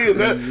knows me, is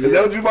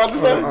that what you about to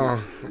say?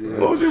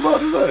 What was you about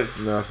to say?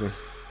 Nothing.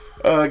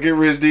 Get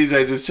Rich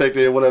DJ just checked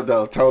in. What up,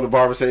 though? Tony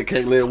Barber said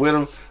can't live with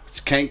him.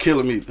 Can't kill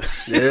him either.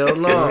 Hell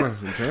no.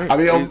 You can't. I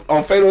mean,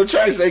 on Fatal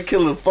Attraction, they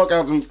killing the fuck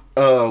out them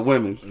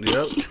women.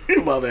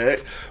 Yep. My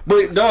bad.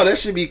 But, dog, that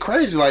should be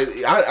crazy. Like,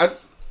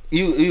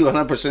 you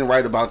 100%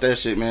 right about that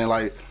shit, man.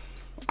 Like,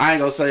 I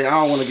ain't gonna say I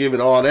don't want to give it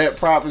all that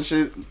prop and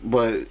shit,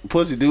 but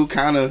pussy do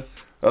kind of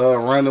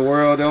run the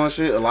world on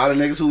shit. A lot of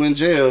niggas who in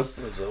jail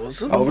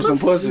over some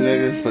pussy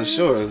niggas, for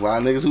sure. A lot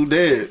of niggas who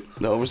dead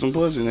over some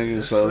pussy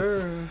niggas.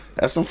 So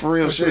that's some for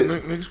real shit.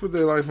 Niggas put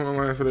their life on the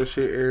line for that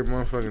shit every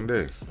motherfucking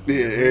day.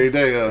 Yeah, every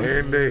day.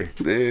 Every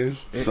day.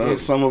 Yeah,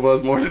 some of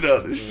us more than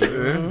others.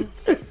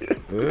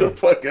 The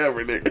fuck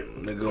ever,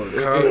 nigga. They go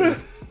to college.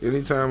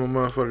 Anytime a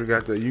motherfucker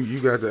got that, you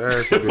got to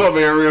ask. My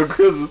man Real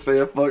Chris was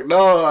saying, "Fuck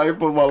no, I ain't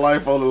put my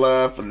life on the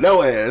line for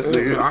no ass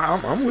nigga."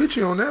 I'm with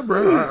you on that,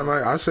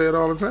 bro. I say it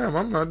all the time.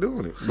 I'm not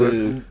doing it. But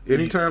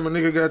anytime a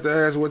nigga got to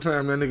ask what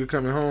time that nigga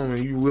coming home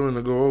and you willing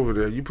to go over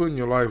there, you putting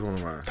your life on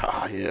the line.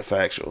 Ah, yeah,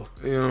 factual.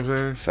 You know what I'm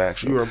saying?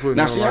 Factual. You are putting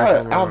now, your life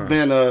on the line. I've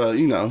been,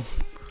 you know,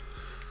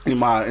 in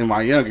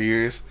my younger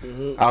years,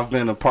 I've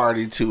been a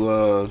party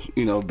to,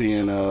 you know,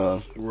 being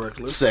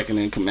reckless, second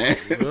in command.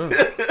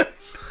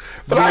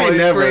 But I ain't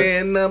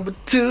never number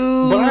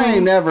 2. But I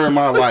ain't never in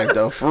my life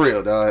though, for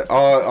real, dog.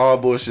 All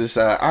bullshit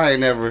aside, I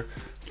ain't never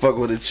fuck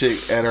with a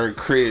chick at her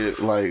crib.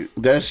 Like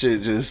that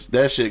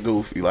shit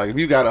goofy. Like if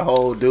you got a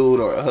whole dude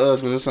or a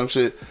husband or some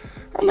shit,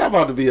 I'm not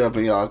about to be up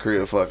in y'all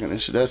crib fucking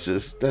and shit. That's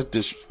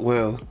just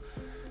well,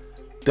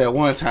 that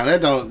one time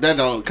that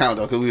don't count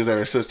though, cause we was at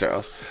her sister's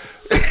house.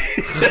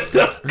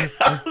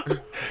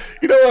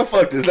 You know what?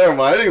 Fuck this. Never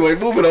mind. Anyway,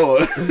 moving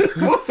on.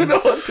 Moving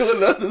on to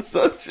another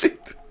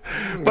subject.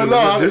 But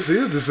no, this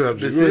is the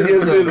subject. This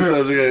is the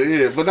subject.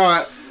 Yeah, but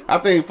no, I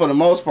think for the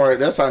most part,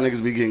 that's how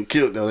niggas be getting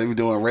killed though. They be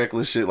doing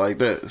reckless shit like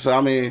that. So I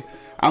mean,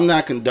 I'm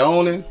not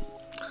condoning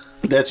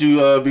that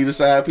you be the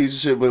side piece of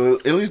shit,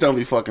 but at least don't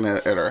be fucking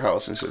at our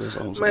house and shit. That's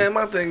all I'm saying. Man,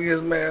 my thing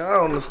is, man, I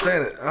don't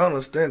understand it.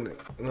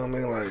 You know what I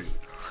mean? Like,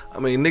 I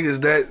mean,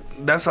 niggas,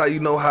 that's how you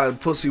know how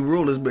pussy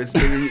rule this bitch.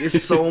 Nigga.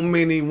 It's so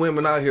many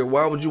women out here.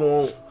 Why would you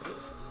want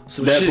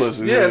some that shit?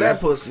 Pussy? Yeah,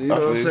 that pussy. You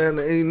know what I'm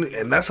saying?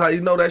 And that's how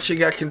you know that shit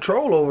got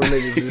control over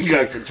niggas. And You shit.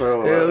 got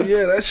control. Hell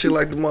yeah, that shit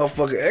like the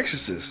motherfucking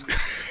Exorcist.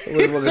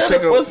 Is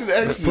that a pussy the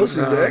Exorcist?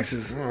 Pussy's the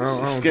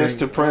Exorcist. Sketch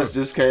to press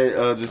just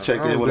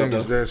checked in. What up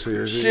though? That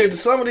serious. Shit,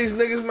 some of these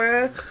niggas,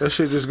 man. That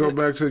shit just go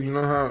back to you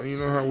know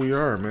how we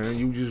are, man.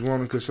 You just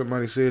want it because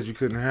somebody said you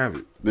couldn't have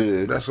it.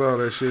 Yeah. That's all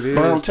that shit is.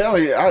 But I'm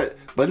telling you,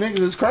 but niggas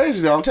is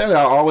crazy though. I'm telling you,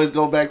 I always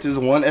go back to this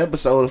one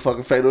episode of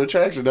fucking Fatal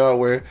Attraction, dog,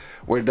 where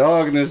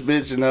dog and this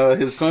bitch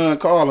and his son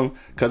call him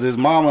because his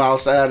mama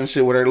outside and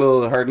shit with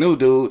her new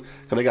dude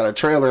because they got a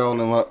trailer on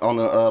the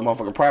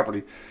motherfucking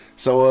property.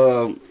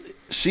 So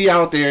she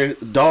out there,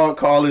 dog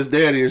call his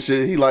daddy and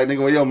shit. He like,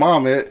 nigga, where your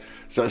mom at?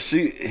 So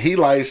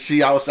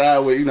she outside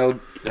with, you know,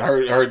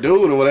 her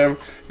dude or whatever.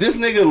 This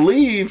nigga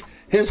leave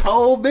his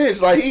whole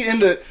bitch. Like he in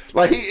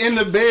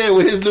the bed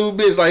with his new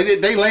bitch. Like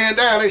they laying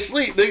down, they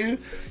sleep, nigga.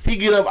 He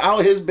get up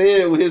out his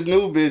bed with his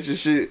new bitch and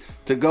shit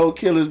to go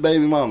kill his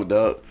baby mama,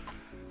 dog.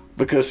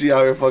 Because she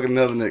out here fucking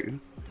another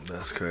nigga.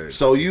 That's crazy.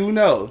 So you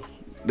know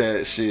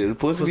that shit.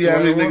 Pussy be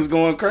having these niggas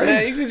going crazy.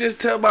 Man, you can just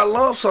tell by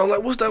love song.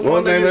 Like, what's that one?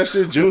 What's name that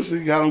shit?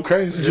 Juicy. Got him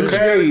crazy. Juicy.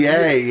 Yeah.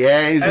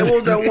 Hey, what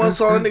was that one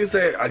song that nigga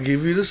said? I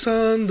give you the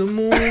sun, the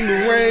moon,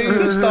 the rain,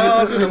 the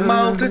stars, and the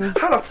mountain.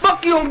 How the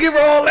fuck you gonna give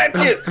her all that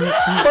shit?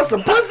 For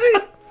some pussy?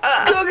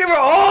 You gonna give her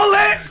all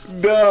that?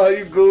 No,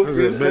 you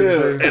goofy as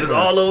hell. And it's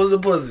all over the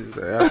pussy.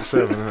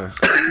 After 7, huh?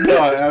 No,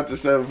 after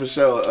 7 for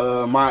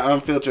sure. My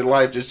Unfiltered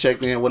Life just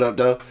checked in. What up,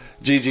 though?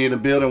 GG in the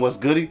building. What's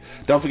goody?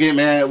 Don't forget,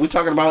 man, we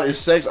talking about is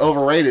sex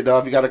overrated,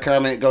 dog. If you got a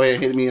comment, go ahead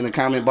and hit me in the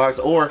comment box.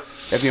 Or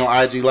if you're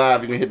on IG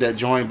Live, you can hit that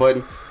join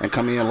button and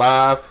come in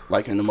live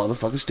like in the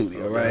motherfucking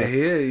studio. Right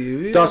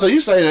here, Dog, so you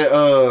say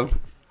that,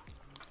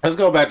 let's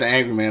go back to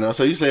Angry Man, though.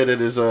 So you say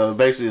that it's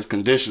basically it's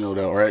conditional,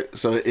 though, right?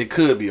 So it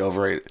could be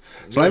overrated.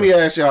 So let me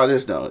ask y'all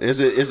this, though. Is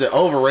it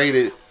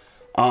overrated?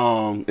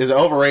 Is it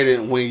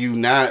overrated when you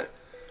not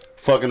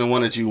fucking the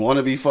one that you want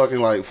to be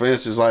fucking? Like, for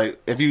instance,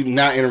 like if you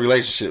not in a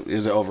relationship,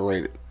 is it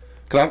overrated?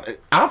 Cause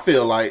I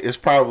feel like it's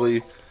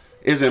probably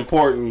is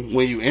important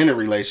when you in a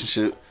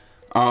relationship.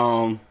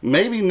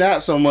 Maybe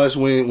not so much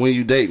when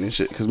you dating and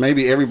shit. Cause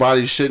maybe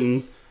everybody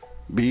shouldn't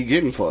be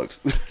getting fucked.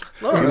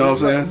 No, you know what I'm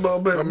saying?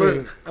 But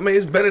I mean,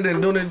 it's better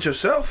than doing it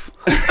yourself.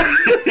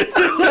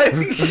 Like,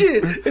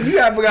 shit, if you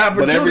have an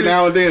opportunity. But every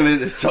now and then,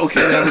 it's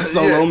okay to have a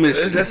solo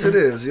mission. Yes, it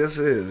is. Yes,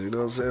 it is. You know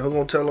what I'm saying? Who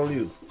gonna tell on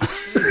you?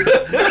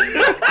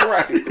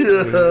 Right.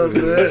 You know what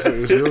I'm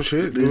saying? It's your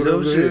shit. It's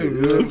your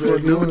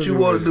shit. Do what you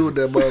want to do with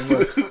that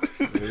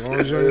motherfucker. As long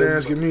as you ain't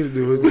asking me to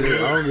do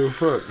it, I don't give a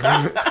fuck.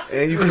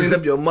 And you clean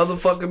up your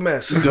motherfucking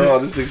mess.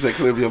 Dog, this thing said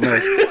clean up your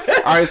mess.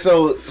 All right,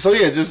 so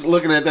yeah, just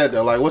looking at that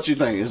though, like, what you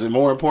think? Is it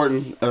more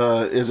important?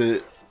 Is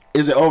it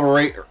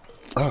overrated?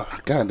 Oh,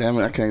 God damn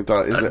it, I can't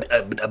talk. Is it?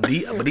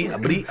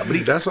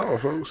 That's all,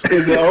 folks.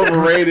 Is it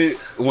overrated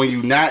when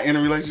you not in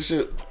a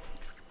relationship?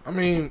 I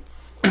mean,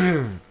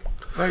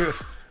 like,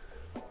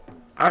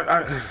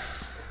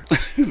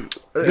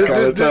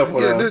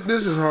 This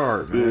this is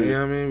hard, man. You know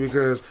what I mean?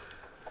 Because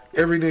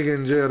every nigga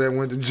in jail that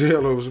went to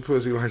jail over some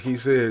pussy, like he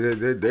said,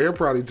 they'll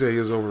probably tell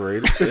you it's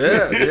overrated.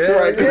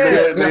 Right,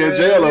 because they in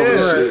jail over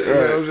this shit. You know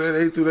what Right. I'm saying?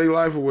 They threw their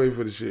life away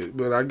for the shit.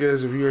 But I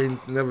guess if you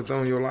ain't never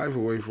thrown your life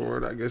away for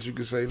it, I guess you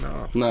could say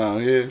no. No,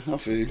 yeah, I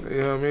feel you.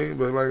 You know what I mean?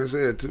 But like I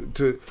said,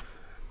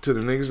 to the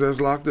niggas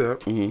that's locked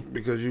up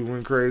because you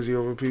went crazy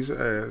over a piece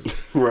of ass,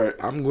 Right.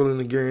 I'm willing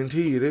to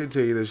guarantee you they'll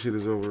tell you that shit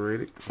is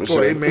overrated. For Or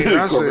sure. they may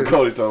not Corporate say,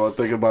 Cody talking about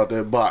thinking about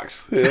that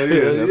box. Yeah,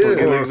 that's what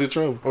get niggas in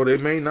trouble. or they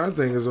may not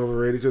think it's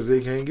overrated because they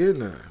can't get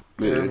none.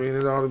 You know what I Yeah. mean?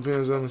 It all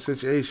depends on the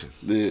situation.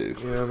 Yeah, You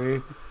know what I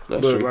mean?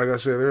 that's But true. like I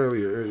said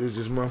earlier, it's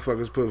just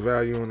motherfuckers put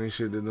value on this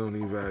shit that don't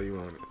need value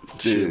on it.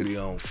 Yeah. Shit be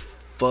on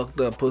fucked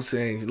up pussy,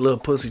 ain't little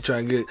pussy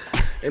trying to get,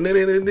 and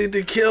then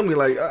they kill me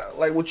like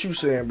what you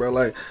saying, bro.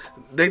 Like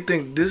they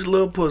think this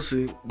little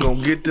pussy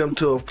gonna get them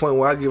to a point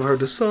where I give her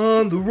the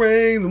sun, the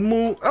rain, the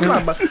moon. I'm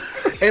not about,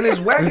 and it's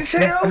whack as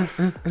hell.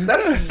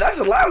 That's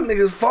a lot of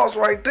niggas false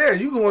right there.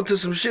 You going to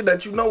some shit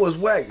that you know is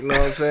whack. You know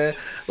what I'm saying?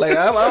 Like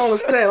I don't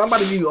understand. I'm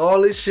about to give you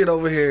all this shit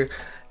over here.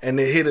 And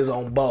the hit is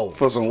on both.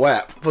 For some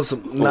WAP. For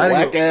some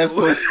Whack ass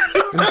pussy.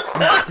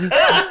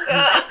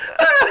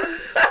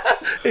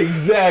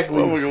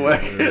 Exactly. Motherfucking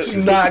whack ass.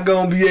 She's not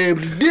gonna be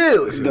able to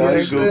do it. Nah,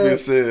 you goofy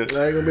as hell. I ain't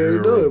gonna be able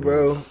to do it,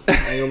 bro. I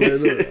ain't gonna be able to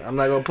do it. I'm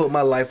not gonna put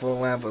my life on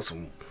the line for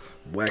some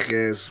whack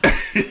ass.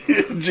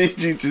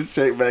 Gigi just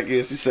checked back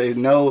in. She said,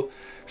 no,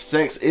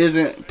 sex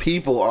isn't,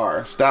 people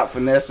are. Stop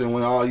finessing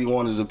when all you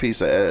want is a piece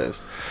of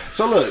ass.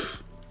 So look,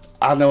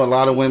 I know a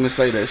lot of women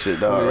say that shit,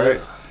 dog, right?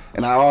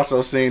 And I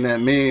also seen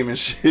that meme and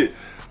shit.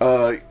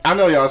 I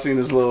know y'all seen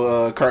this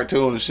little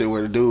cartoon and shit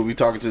where the dude be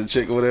talking to the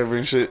chick or whatever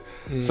and shit.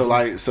 So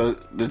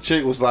the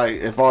chick was like,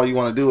 if all you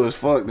want to do is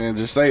fuck, then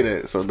just say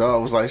that. So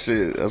dog was like,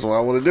 shit, that's what I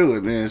want to do.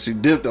 And then she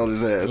dipped on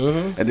his ass.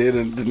 And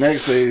then the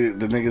next day,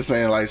 the nigga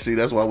saying like, see,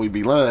 that's why we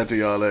be lying to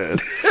y'all ass.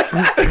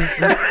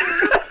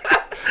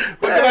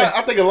 But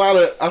I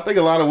think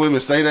a lot of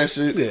women say that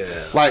shit.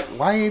 Yeah. Like,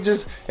 why ain't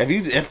just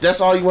if that's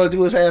all you want to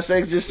do is have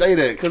sex, just say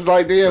that. Cause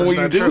like then when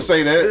you do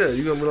say that, yeah,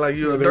 you gonna be like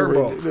you a They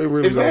dirtball.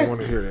 really Exactly. don't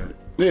want to hear that.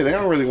 yeah, they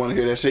don't really want to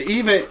hear that shit.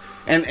 Even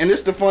and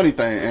it's the funny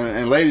thing.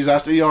 And ladies, I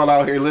see y'all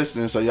out here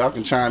listening, so y'all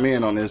can chime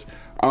in on this.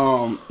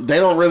 They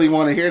don't really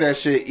want to hear that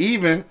shit,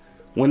 even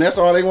when that's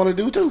all they want to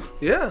do too.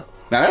 Yeah.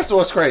 Now that's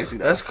what's crazy.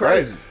 Though, That's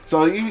crazy. Right?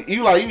 So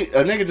you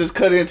a nigga just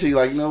cut into you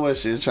like, you know what,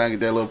 shit, trying to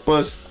get that little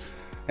puss,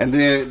 and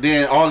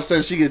then all of a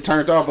sudden she get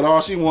turned off, but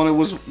all she wanted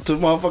was to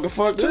motherfucking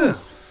fuck too. Yeah.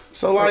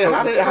 So like,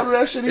 how did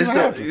that shit even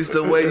happen? It's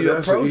the way you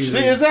That's approach easy.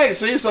 it. See, exactly.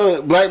 See,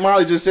 so Black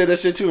Molly just said that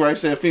shit too, right?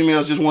 Said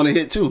females just want to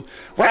hit too,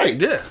 right?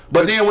 Yeah.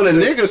 But then when a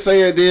nigga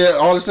say it, then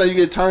all of a sudden you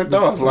get turned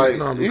off. Like,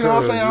 No, you know what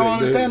I'm saying? I don't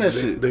understand that they,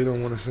 shit. They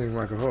don't want to seem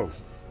like a hoe.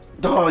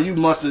 Dog,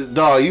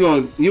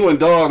 you and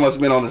Dog must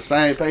have been on the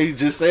same page. He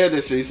just said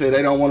that shit. He said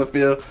they don't want to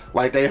feel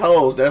like they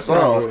hoes. That's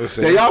all. it's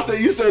Yeah, y'all said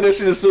you said that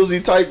shit as soon as you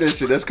typed that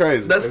shit. That's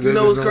crazy. That's And you they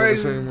know just what's don't wanna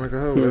crazy. seem like a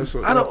hoe. That's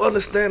what, I don't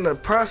understand the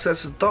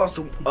process of thoughts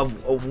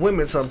of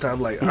women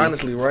sometimes, like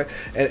honestly, right?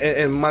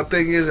 And my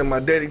thing is, and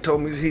my daddy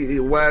told me, he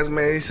a wise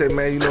man, he said,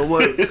 man, you know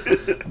what,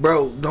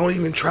 bro, don't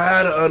even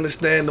try to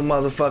understand the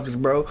motherfuckers,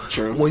 bro.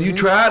 True. When you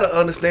try to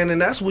understand,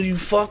 and that's when you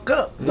fuck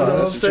up. You No, know what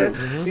I'm that's saying?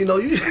 true. You know,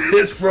 you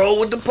just roll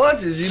with the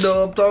punches. You know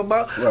what I'm talking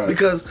about? Right.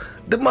 Because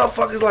the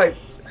motherfuckers like,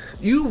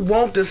 you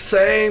want the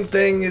same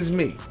thing as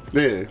me.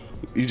 Yeah,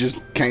 you just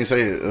can't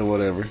say it or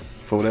whatever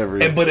for whatever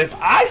reason. But if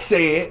I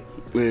say it,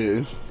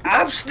 Yeah.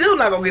 I'm still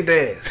not gonna get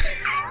the ass.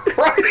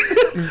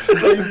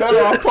 So you better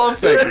off pump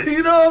faking.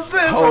 You know what I'm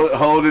saying? So-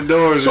 Hold the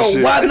doors and So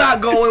shit. why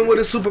not go in with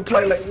a super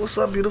play like, "What's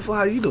up, beautiful?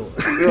 How you doing?"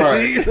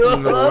 Right. You know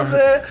what I'm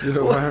saying? You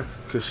know why?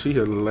 Because she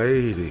a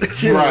lady.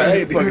 Shit, Right,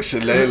 lady. fucking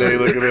shillelagh,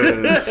 look at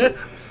this.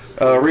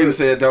 Rita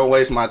said, "Don't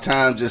waste my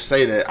time. Just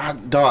say that."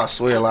 I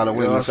swear, a lot of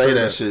women I say say that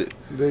that. shit.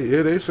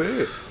 They say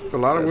it. A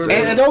lot of women.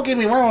 And don't get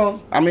me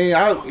wrong. I mean,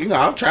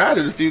 I've tried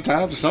it a few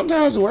times.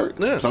 Sometimes it works.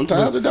 Yeah.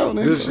 Sometimes it don't.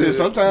 Nigga. This- Shit,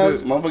 sometimes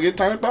this- motherfucker get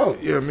turned off.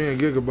 Yeah, me and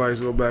Gigabytes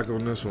go back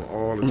on this one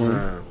all the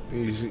time.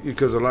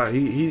 Because a lot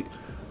he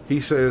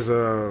says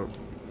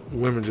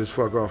women just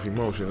fuck off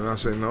emotion, and I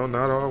say no,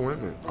 not all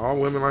women. All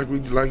women,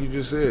 like you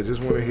just said, just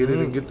want to hit it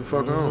and get the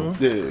fuck on.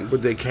 Yeah,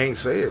 But they can't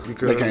say it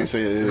because They can't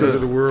say it, yeah. because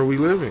of the world we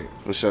live in.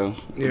 for sure.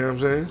 You know what I'm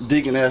saying?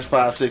 Deacon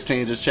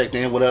S516 just checked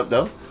in. What up,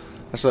 though?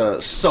 That's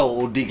a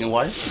soul Deacon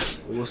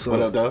wife. What's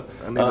What up,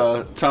 I need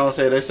though? Tom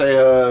said they say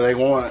they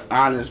want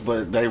honest,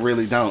 but they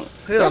really don't.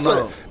 Hell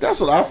no.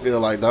 That's what I feel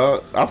like,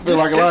 dog. I feel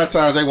like a lot of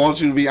times they want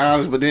you to be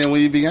honest, but then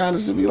when you be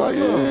honest, it be like,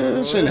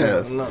 yeah, shouldn't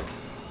have. No,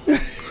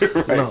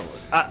 Right. no.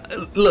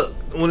 Look,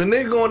 when a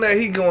nigga going there,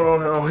 he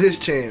going on his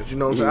chance. You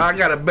know what I'm saying? I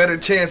got a better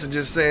chance of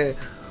just saying,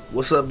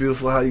 "What's up,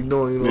 beautiful? How you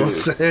doing?" You know what I'm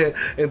saying?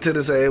 Until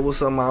they say, "Hey,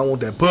 what's up, man? I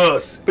want that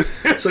buzz."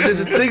 So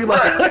just think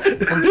about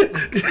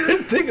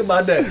just think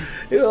about that.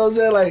 You know what I'm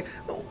saying? Like,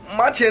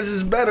 my chances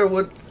is better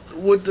with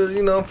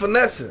the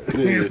finessing.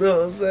 You know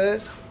what I'm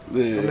saying?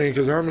 Yeah. I mean,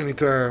 because how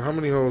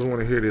many hoes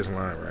want to hear this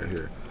line right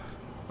here?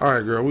 All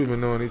right, girl, we've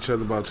been knowing each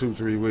other about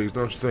 2-3 weeks.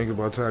 Don't you think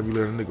about time you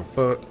let a nigga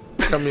fuck?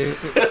 I mean,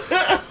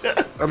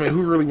 I mean,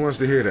 who really wants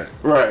to hear that?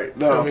 Right.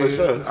 No, I mean, for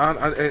sure.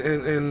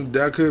 And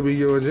that could be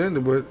your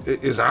agenda, but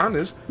it's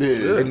honest.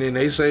 Yeah. And then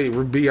they say,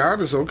 be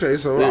honest. Okay,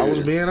 so I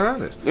was being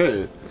honest.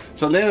 Yeah.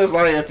 So then it's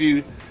like if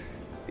you,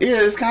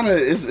 it's kind of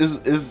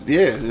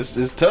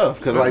it's tough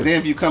because like then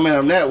if you come at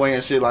them that way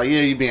and shit, like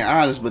you being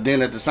honest, but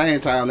then at the same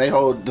time they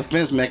hold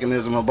defense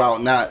mechanism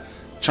about not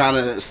trying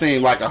to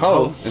seem like a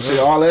hoe and shit.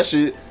 All that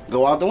shit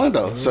go out the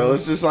window. So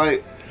it's just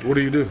like. What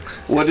do you do?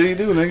 What do you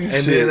do, nigga?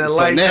 And shit, then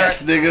like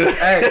finesse, nigga.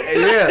 Hey,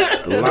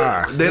 yeah.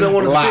 Lie. They don't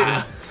want to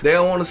seem. They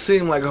don't want to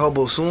seem like a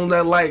hobo. As soon as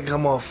that light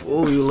come off,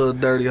 oh, you little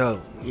dirty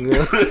hoe. You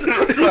know?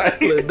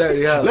 Like, little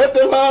dirty hoe. let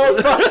them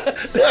hoes talk.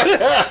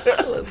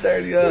 Little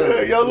dirty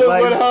hoe. Yo, look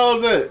where the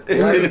hoes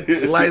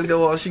at. Lights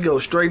go off. She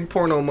goes straight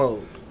porno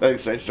mode. They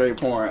say straight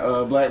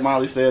porn. Black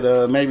Molly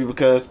said maybe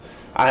because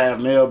I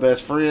have male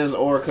best friends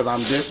or because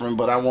I'm different,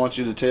 but I want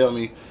you to tell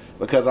me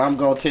because I'm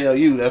gonna tell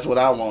you that's what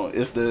I want.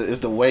 It's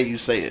the way you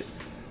say it.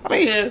 I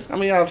mean, yeah. I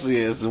mean, obviously,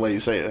 yeah, it's the way you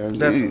say it.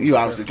 You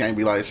obviously can't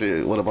be like,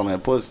 shit, what up on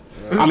that pussy?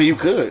 I mean, you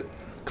could.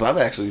 Because I've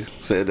actually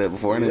said that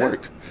before, and it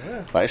worked.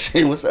 Yeah. Like,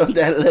 shit, what's up with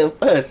that little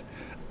pussy?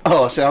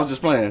 Oh, shit, I was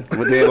just playing.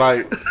 But then,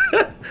 like,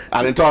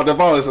 I didn't talk up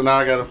all this, so now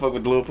I got to fuck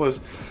with the little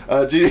pussy.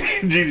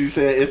 Gigi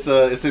said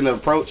it's in the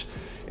approach.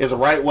 It's a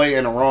right way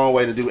and a wrong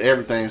way to do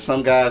everything.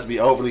 Some guys be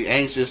overly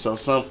anxious, so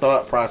some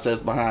thought process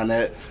behind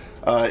that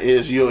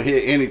is you'll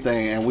hit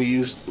anything, and we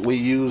use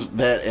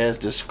that as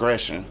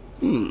discretion.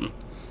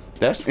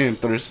 That's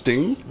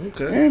interesting.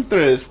 Okay.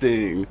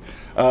 Interesting.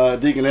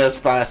 Deaconess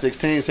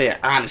 516 said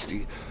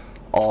honesty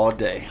all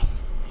day.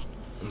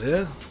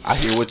 Yeah. I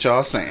hear what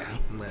y'all saying.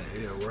 Man,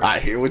 yeah, right. I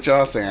hear what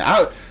y'all saying.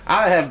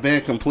 I have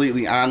been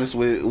completely honest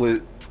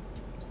with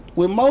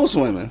most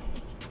women.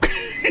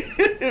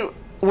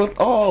 With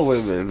all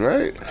women,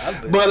 right?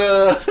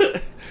 But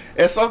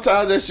and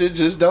sometimes that shit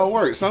just don't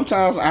work.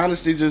 Sometimes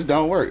honesty just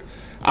don't work.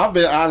 I've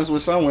been honest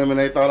with some women,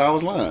 they thought I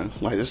was lying.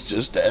 Like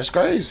that's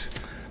crazy.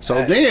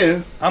 So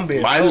then,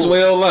 might as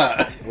well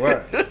lie.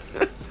 Right.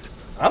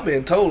 I'm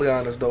being totally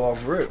honest though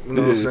off rip. You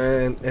know what I'm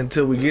saying?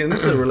 Until we get into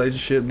the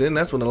relationship, then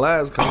that's when the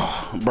lies come.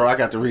 Oh, bro, I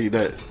got to read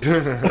that.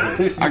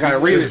 I got to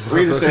read it.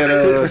 Rita said,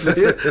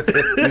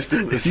 you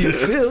stupid. You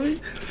feel me?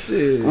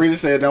 Shit. Rita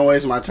said, don't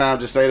waste my time.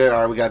 Just say that.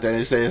 All right, we got that.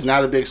 He said, it's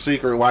not a big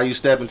secret why you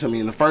stepping to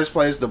me in the first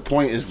place. The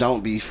point is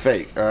don't be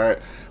fake. All right.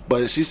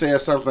 But she said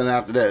something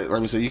after that.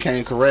 Let me say, you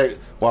can't correct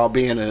while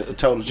being a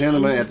total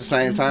gentleman at the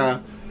same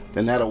time.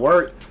 Then that'll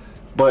work.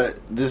 But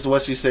this is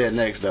what she said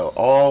next, though.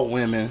 All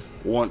women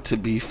want to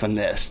be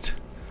finessed.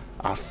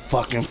 I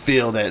fucking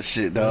feel that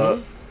shit,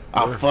 dog.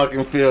 I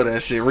fucking feel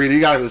that shit. Rita, you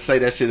gotta say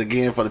that shit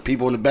again for the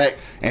people in the back.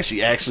 And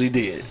she actually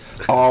did.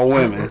 All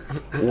women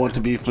want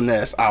to be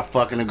finessed. I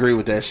fucking agree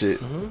with that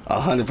shit.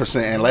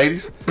 100%. And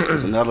ladies,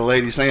 there's another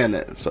lady saying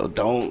that. So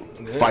don't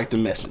fight the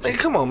message. Hey,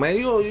 come on, man.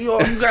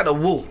 You gotta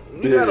woo.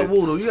 You gotta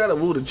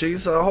woo the chick.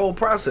 It's a whole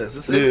process.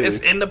 It's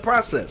in the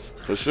process.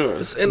 For sure.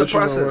 It's in the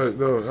process. You know what,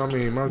 though? I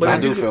mean, I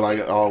do feel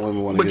like all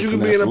women want to get finessed.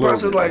 But you can be in the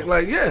process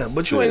like yeah.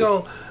 But you ain't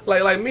gonna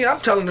like me. I'm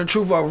telling the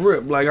truth off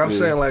rip. Like I'm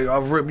saying like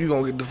off rip, you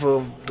gonna get the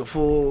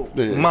full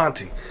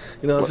Monty.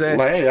 You know what I'm saying?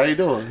 Like, hey, how you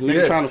doing?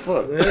 Nigga trying to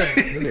fuck.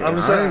 Yeah. I'm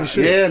just saying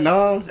shit. Yeah,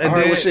 no. I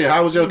heard what shit.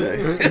 How was your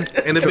day?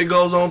 And if it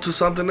goes on to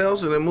something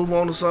else and then move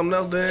on to something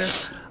else, then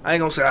I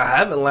ain't gonna say I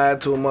haven't lied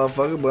to a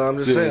motherfucker, but I'm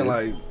just saying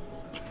like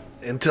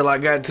until I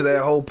got to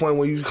that whole point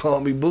where you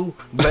call me boo,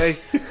 bae.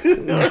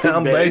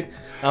 I'm bae.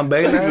 I'm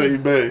bae now. Say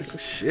bae.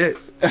 Shit.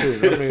 I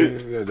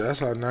mean, that's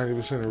how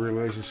 90% of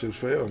relationships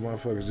fail.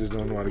 Motherfuckers just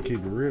don't know how to keep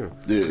it real.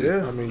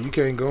 Yeah. I mean, you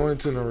can't go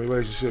into no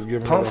relationship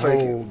giving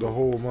the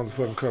whole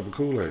motherfucking cup of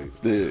Kool-Aid.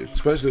 Yeah.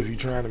 Especially if you're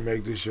trying to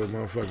make this your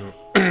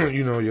motherfucking,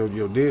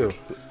 your deal.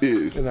 Yeah.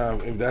 You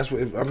know, if that's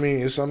what I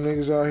mean, there's some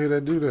niggas out here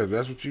that do that.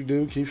 That's what you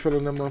do. Keep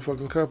filling that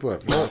motherfucking cup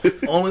up.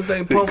 Only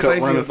thing pump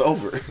faking. Runneth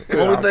over.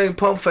 Only thing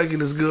pump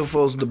faking is good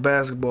for is the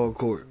basketball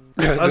court.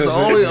 That's the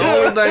only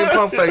thing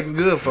pump faking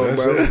good for,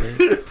 bro.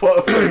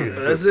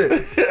 That's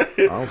it.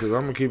 Because I'm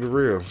going to keep it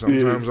real.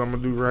 Sometimes I'm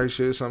going to do right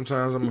shit.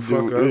 Sometimes I'm going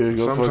to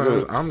fuck up.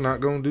 Sometimes I'm not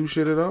going to do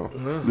shit at all.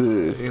 I'm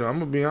going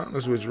to be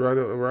honest with you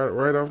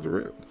right off the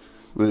rip.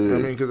 I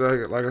mean,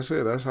 because like I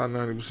said, that's how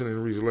 90% of the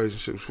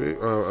relationships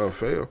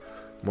fail.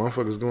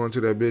 Motherfuckers going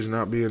to that bitch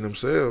not being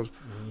themselves.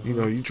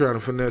 You trying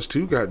to finesse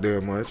too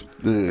goddamn much,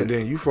 and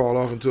then you fall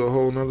off into a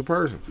whole nother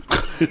person.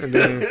 And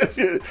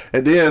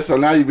then, so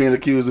now you're being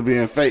accused of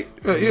being fake.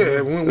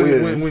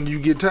 When you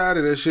get tired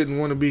of that shit and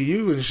want to be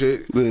you and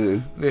shit,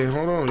 then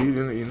hold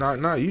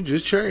on, you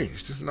just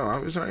changed. No,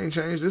 I ain't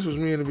changed. This was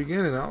me in the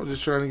beginning. I was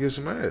just trying to get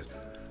some ass.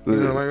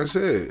 Like I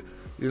said,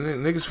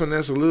 niggas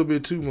finesse a little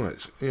bit too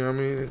much. You know what I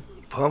mean?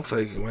 Pump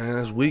faking, man,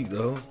 that's weak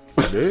though.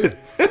 Yeah.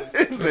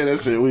 Say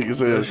that shit weak as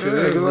hell.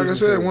 Yeah, because like I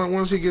said,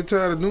 once he get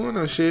tired of doing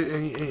that shit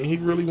and he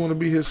really want to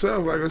be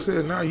himself, like I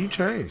said, now you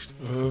changed.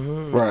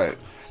 Right.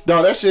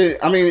 No, that shit,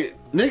 I mean,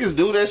 niggas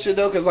do that shit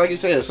though, because like you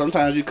said,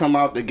 sometimes you come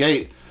out the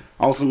gate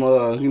on some,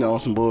 on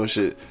some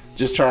bullshit,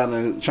 just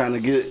trying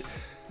to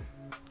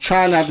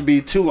try not to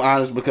be too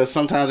honest because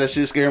sometimes that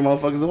shit scare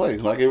motherfuckers away.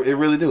 Like it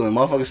really do. And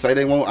motherfuckers say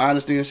they want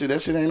honesty and shit.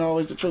 That shit ain't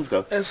always the truth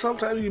though. And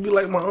sometimes you be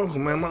like my uncle,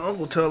 man. My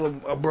uncle tell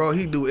him, bro,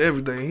 he do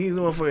everything. He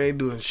motherfucker ain't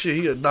doing shit.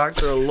 He a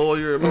doctor, a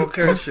lawyer, and all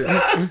kind of shit.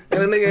 And the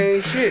nigga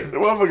ain't shit. The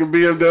motherfucking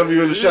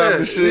BMW in the shop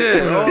and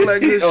shit. Yeah, all that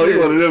good Oh, shit. he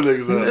one of them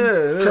niggas, huh?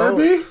 Yeah,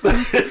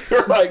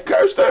 Kirby? Right,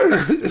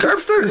 Kirster.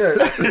 Curbster?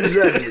 Yeah,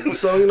 exactly.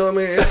 So, you know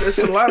what I mean? It's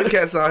a lot of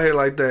cats out here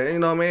like that. You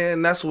know what I mean?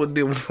 And that's what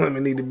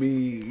women need to be,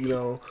 you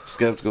know.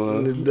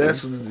 Skeptical.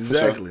 That's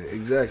exactly.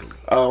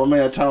 My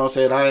man Tom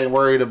said, I ain't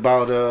worried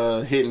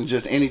about hitting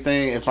just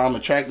anything. If I'm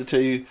attracted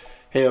to you,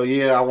 hell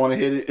yeah, I want to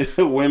hit it.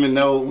 Women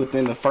know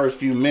within the first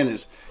few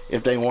minutes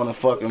if they want to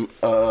fucking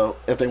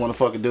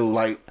dude.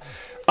 Like,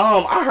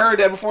 I heard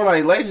that before.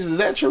 Like, ladies, is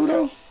that true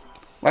though?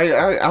 Like,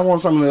 I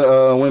want some of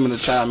the women to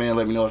chime in and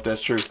let me know if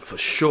that's true. For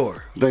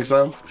sure. Think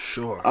so? For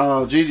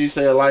sure. Gigi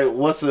said, like,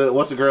 what's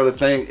a girl to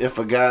think if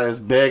a guy is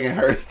begging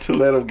her to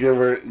let him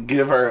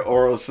give her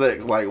oral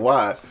sex? Like,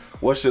 why?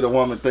 What should a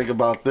woman think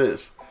about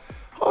this?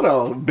 Hold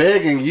on,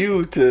 begging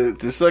you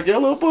to suck your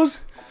little pussy?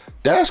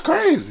 That's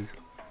crazy.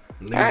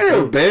 Niggas I ain't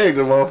never begged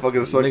a motherfucker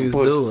to suck your Niggas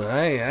pussy. do it.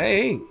 I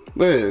ain't.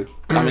 Yeah.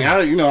 I mean,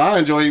 I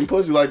enjoy eating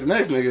pussy like the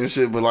next nigga and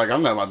shit, but like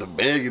I'm not about to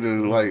beg you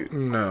to like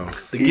No.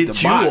 To eat get the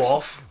you box.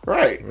 off.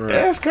 Right.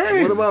 That's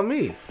crazy. What about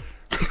me?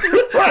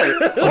 Right.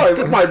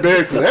 I might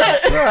beg for that.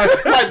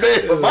 I might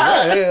beg for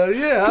mine. Hell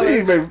yeah.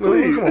 Please, baby,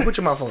 please. Come on, put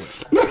your mouth on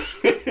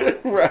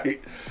it.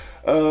 Right.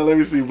 Let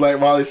me see. Black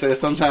Molly says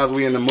sometimes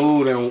we in the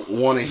mood and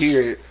want to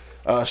hear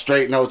it.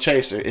 Straight no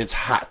chaser. It's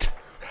hot.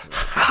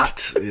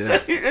 Hot.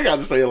 Yeah. You got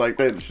to say it like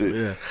that and shit.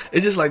 Yeah.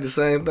 It's just like the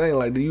same thing.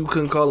 Like you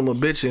couldn't call him a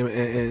bitch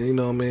and you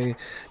know what I mean,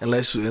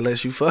 unless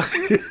you fuck.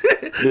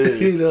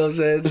 You know what I'm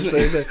saying? It's the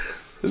same thing.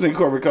 This in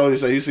Corporate Cody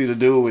say you see the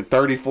dude with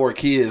 34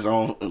 kids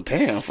on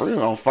for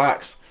real on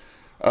Fox.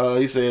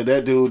 He said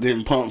that dude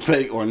didn't pump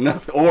fake or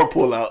nothing or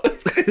pull out.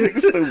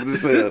 Stupid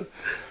as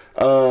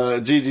hell.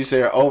 Gigi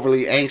said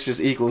overly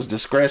anxious equals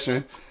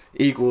discretion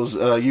equals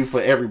you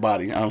for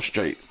everybody. I'm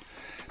straight.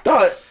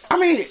 Dog, I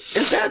mean,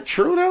 is that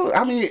true though?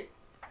 I mean,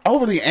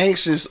 overly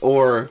anxious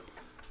or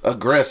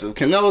aggressive,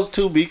 can those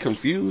two be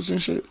confused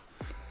and shit?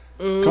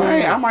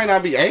 I might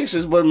not be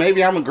anxious, but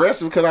maybe I'm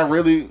aggressive because I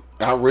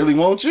really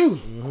want you.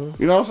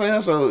 You know what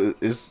I'm saying? So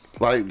it's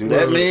like, do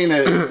that mean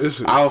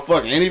that I'll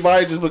fuck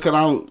anybody just because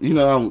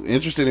I'm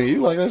interested in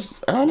you? Like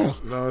that's, I don't know.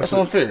 No, that's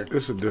unfair.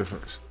 It's a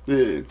difference.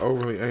 Yeah.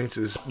 Overly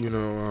anxious,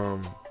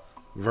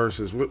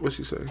 versus what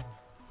she say?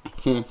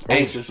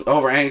 Anxious,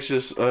 over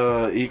anxious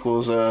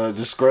equals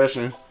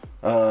discretion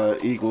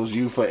equals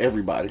you for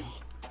everybody.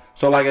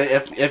 So like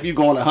if you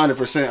going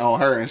 100% on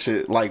her and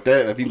shit like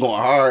that, if you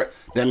going hard,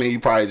 that means you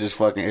probably just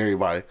fucking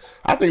everybody.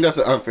 I think that's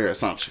an unfair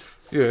assumption.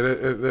 Yeah,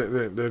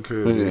 that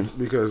could be.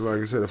 Because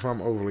like I said, if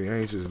I'm overly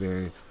anxious,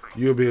 then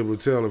you'll be able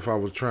to tell if I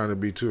was trying to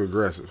be too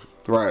aggressive.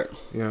 Right.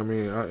 You know what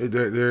I mean?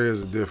 There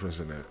is a difference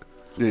in that.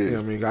 Yeah. You know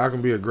what I mean? I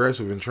can be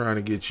aggressive in trying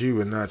to get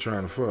you and not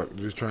trying to fuck,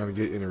 just trying to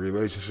get in a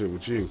relationship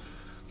with you.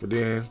 But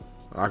then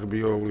I can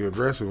be overly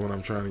aggressive when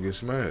I'm trying to get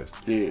smashed.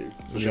 Yeah,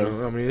 for you sure.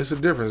 know, I mean, it's a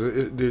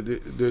difference.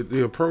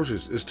 The approach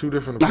is two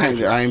different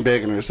approaches. I ain't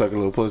begging her to suck a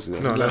little pussy.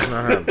 No, that's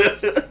not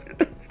happening.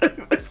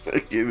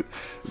 Fucking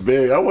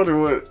beg. I wonder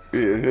what. Yeah,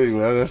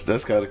 anyway,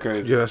 that's kind of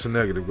crazy. Yeah, that's a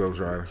negative, Ghost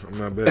Rider. I'm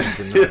not begging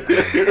for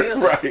nothing.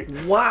 Right.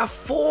 Why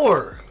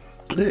for?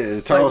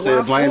 Yeah, Tom Like, said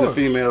why blame for? the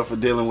female for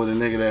dealing with a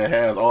nigga that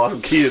has all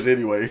them kids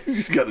anyway. You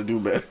just got to do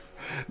better.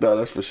 No,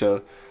 that's for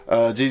sure.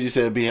 Gigi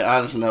said being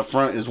honest and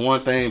upfront is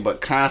one thing, but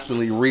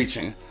constantly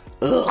reaching.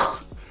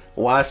 Ugh.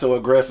 Why so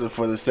aggressive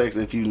for the sex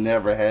if you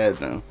never had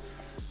them?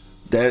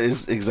 That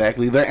is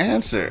exactly the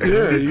answer.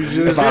 Yeah, you just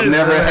if I've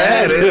never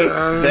had it,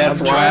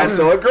 that's why I'm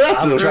so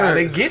aggressive. I'm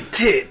trying to get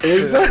tits.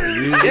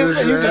 Exactly. You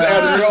just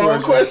answered your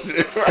own question.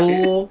 Right?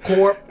 Full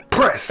court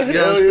press. You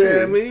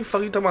understand me?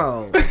 Fuck you talking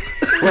about?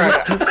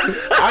 Right.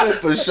 I done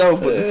for sure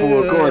put the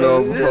full court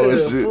on before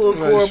shit. Full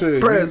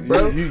court press,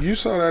 bro. You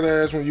saw that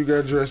ass when you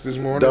got dressed this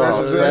morning.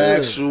 Dog,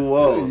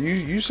 factual.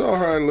 You saw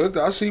how it looked.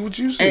 I see what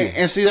you see.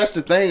 And see, that's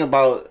the thing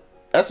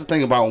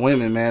about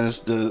women, man.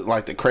 It's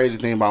the crazy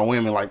thing about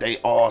women. Like they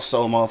all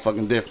so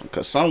motherfucking different.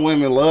 Cause some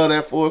women love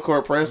that full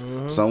court press.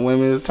 Some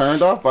women is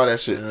turned off by that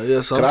shit. Yeah.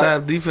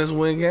 Sometimes defense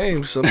win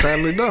games.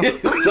 Sometimes they don't.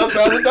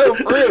 Sometimes it don't,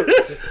 for real.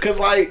 Cause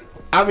like,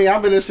 I mean,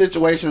 I've been in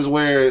situations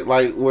where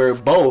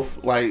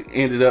both like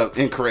ended up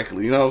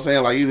incorrectly. You know what I'm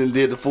saying? Like you done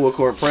did the full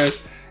court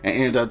press and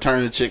end up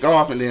turning the chick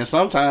off, and then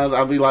sometimes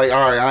I'll be like,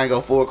 all right, I ain't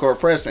go full court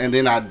press, and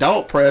then I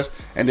don't press,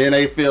 and then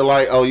they feel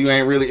like, oh, you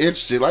ain't really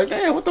interested. Like,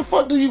 damn, what the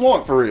fuck do you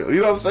want for real?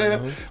 You know what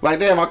I'm saying? Like,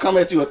 damn, I come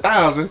at you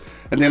 1,000,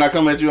 and then I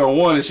come at you on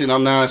 1 and shit, and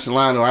I'm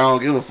nonchalant or I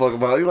don't give a fuck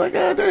about it. You like,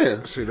 god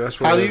damn. See, that's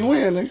what how do you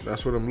win, nigga?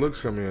 That's where them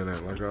looks come in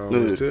at. Like I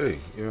always tell you.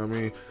 You know what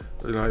I mean?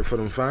 Like for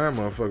them fine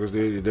motherfuckers,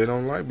 they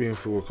don't like being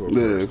full court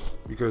press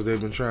because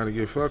they've been trying to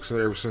get fucked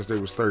ever since they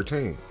was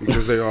 13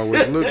 because they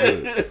always look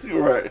good.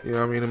 Right. You know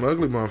what I mean? Them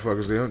ugly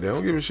motherfuckers, they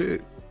don't give a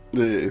shit.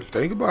 Yeah.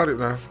 Think about it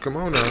now. Come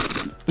on now.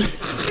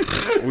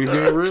 We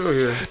being real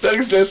here.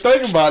 Nigga said,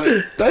 think about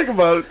it. Think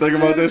about it. Think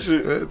about that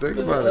shit. Yeah, think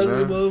about it,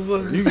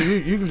 man.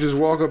 You can just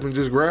walk up and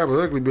just grab an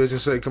ugly bitch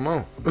and say, "Come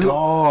on."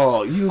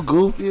 Oh, you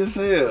goofy as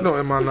hell. No,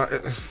 am I not?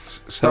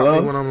 Stop Hello?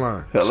 me when I'm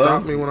lying. Hello?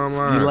 Stop me when I'm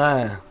lying. You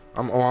lying?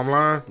 I'm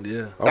lying.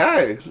 Yeah. Oh,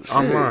 Hey,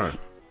 I'm shit. lying.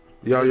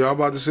 Y'all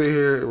about to sit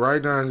here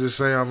right now and just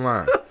say I'm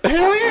lying.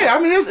 Hell yeah. I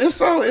mean, it's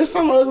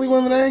some ugly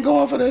women that ain't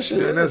going for that shit.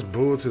 Yeah, that's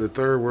bull to the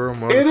third world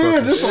motherfucker. It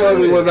is. There's some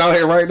ugly ones out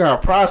here right now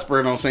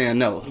prospering on saying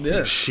no.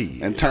 Yeah.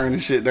 Shit. And turning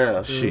shit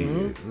down. Shit.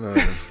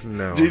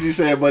 No. Gigi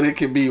said, but it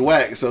can be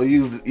whack. So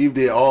you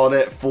did all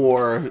that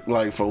for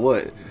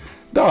what?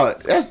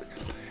 Dog,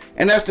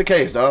 that's the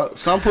case, dog.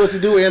 Some pussy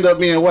do end up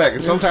being whack,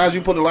 and sometimes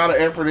you put a lot of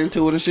effort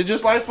into it and shit.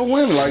 Just like for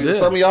women, like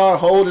some of y'all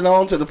holding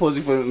on to the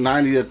pussy for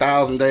 90 to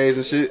 1,000 days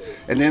and shit,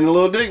 and then the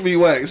little dick be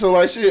whack. So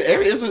like shit,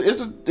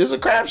 it's a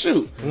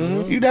crapshoot.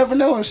 You never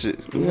know and shit.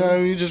 You know what I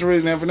mean? You just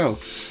really never know.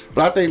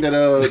 But I think that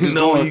You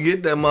know when you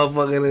get that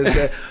motherfucker and it's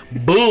that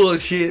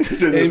bullshit. It's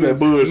that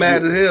bullshit.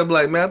 Mad as hell,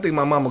 like, man, I think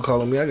my mama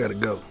calling me. I gotta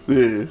go.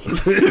 Yeah.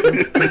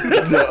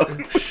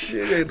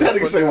 Shit, That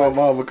nigga say my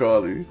mama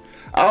calling you.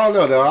 I don't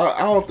know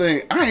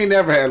though. I ain't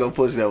never had no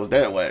pussy that was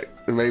that whack.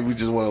 It made me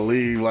just want to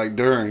leave like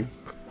during.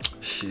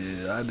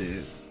 Shit, I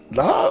did.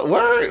 Nah,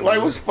 word.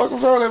 Like what's the fuck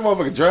was wrong? That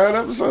motherfucker dried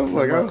up or something?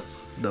 Like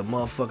The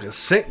motherfucking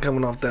scent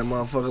coming off that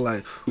motherfucker,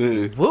 like,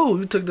 yeah. whoa,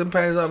 you took them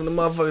panties off and the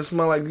motherfucker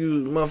smell like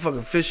you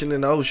motherfucking fishing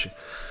in the ocean.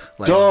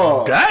 Like,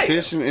 Dog, damn.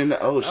 fishing in the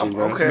ocean,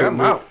 bro. Okay, I'm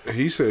out.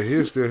 He said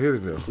he'll still hit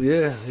it though.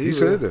 Yeah, He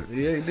said that.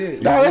 Yeah, he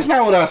did. No, that's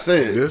not what I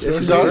said. Yes, that's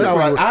That's not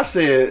exactly what I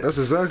said. That's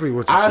exactly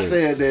what you I said.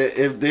 said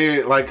that if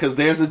they're like, cause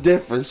there's a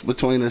difference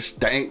between a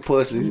stank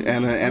pussy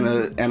and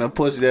a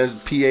pussy that's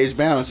pH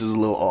balance is a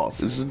little off.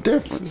 It's a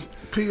difference.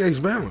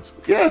 pH balance.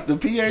 Yes, the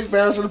pH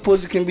balance of the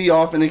pussy can be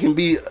off and it can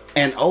be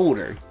an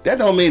odor. That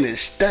don't mean it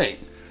stank.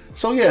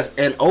 So yes,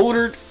 an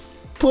odored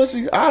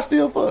pussy, I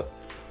still fuck.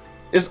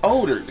 It's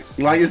odored.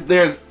 Like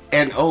there's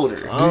an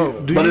odor.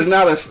 But it's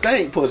not a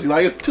stank pussy.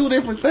 Like it's two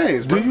different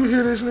things, bro. Do you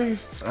hear this nigga?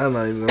 I'm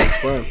not even gonna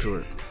respond to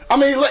it. I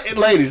mean,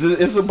 ladies,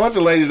 it's a bunch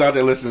of ladies out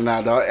there listening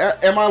now, dog.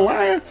 Am I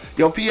lying?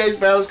 Your pH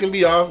balance can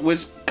be off,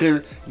 which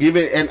could give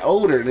it an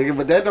odor, nigga.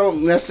 But that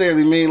don't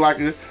necessarily mean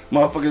like a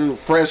motherfucking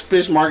fresh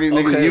fish market,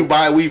 nigga. Okay. You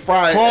buy, we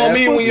fry. Call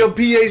me pussy. when your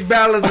pH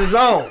balance is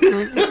on. What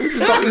you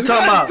talking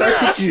about?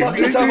 What you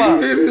talking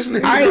about?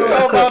 I ain't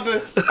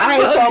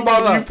talking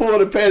about you pull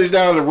the panties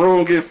down the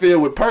room, get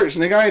filled with perch,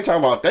 nigga. I ain't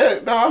talking about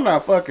that. No, I'm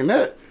not fucking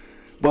that.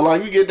 But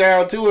like you get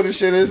down to it and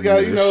shit, it's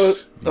got a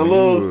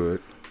little.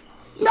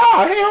 No,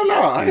 hell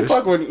no. I ain't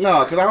fuck with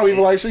cause I don't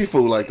even like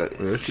seafood like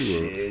that.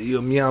 Shit,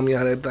 you meow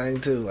that thing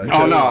too. Like,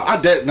 Oh no,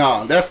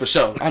 that's for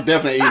sure. I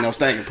definitely ain't no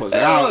stinking pussy.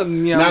 Now I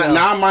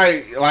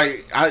might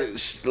like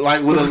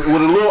with a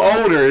little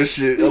odor and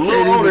shit. A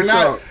little odor,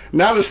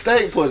 not a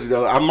stank pussy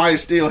though. I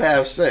might still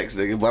have sex,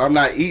 nigga, but I'm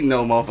not eating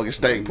no motherfucking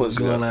stank pussy.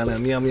 Going out there,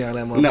 meow that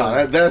motherfucker.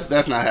 No,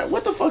 that's not how.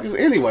 What the fuck is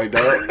anyway,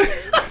 dog?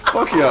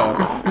 Fuck y'all.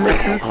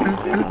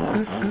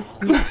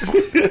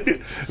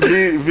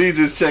 V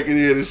just checking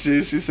in and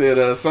shit. She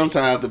said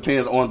sometimes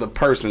depends on the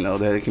person though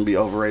that it can be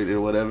overrated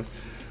or whatever.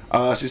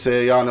 She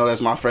said y'all know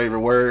that's my favorite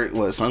word.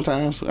 What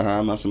sometimes?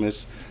 I must have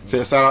missed.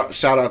 Said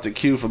shout out to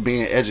Q for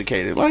being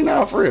educated. Like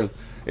nah, for real.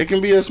 It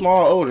can be a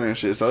small odor and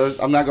shit. So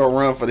I'm not gonna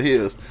run for the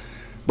hills.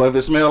 But if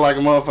it smells like a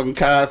motherfucking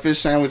cod fish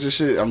sandwich and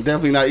shit, I'm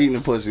definitely not eating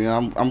the pussy.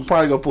 I'm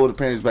probably gonna pull the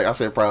panties back. I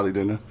said probably,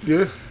 didn't I?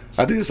 Yeah.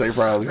 I did say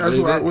probably. That's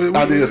why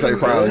I did say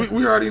probably.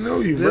 We already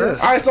know you, bro. Yes.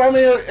 All right, so I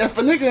mean, if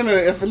a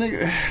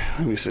nigga,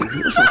 let me see.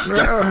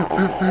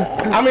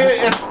 I mean,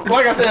 if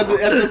like I said,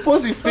 if the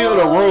pussy fill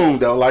the room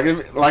though, like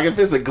if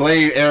it's a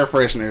Glade air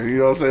freshener, you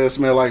know what I'm saying, it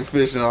smell like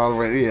fish and all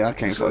of it. Yeah, I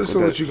can't fuck with that. So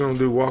what you gonna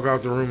do? Walk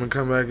out the room and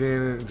come back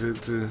in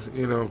to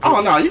you know?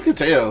 Oh no, you can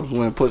tell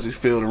when pussies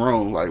fill the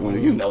room. Like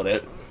when you know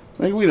that.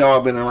 Like we know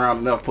I've been around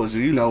enough pussy.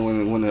 You know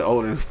when the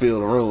odor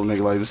fill the room,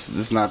 nigga. Like this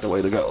is not the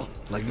way to go.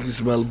 Like you can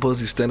smell the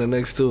pussy standing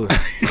next to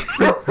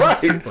it.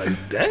 Right. Like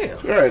damn.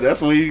 Right.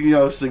 That's when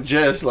you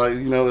suggest like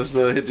let's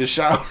hit the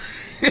shower.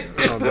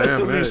 Oh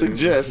damn, man!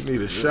 Suggest. You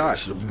need a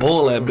shot.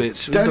 Boil that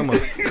bitch. What you talking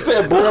about? You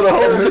said boil the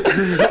whole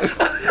bitch.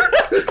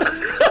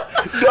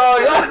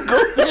 Dog, y'all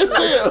goofy as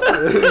hell.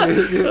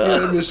 Give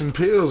that bitch some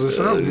pills or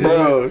something,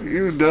 Bro,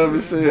 you dumb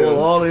as Boil hell.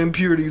 all the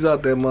impurities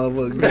out that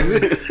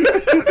motherfucker.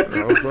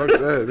 Oh, fuck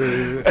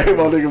that. Hey,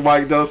 my nigga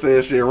Mike don't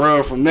say shit.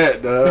 Run from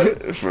that,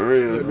 dog. For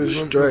real.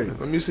 Bitch, Straight.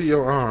 Let me see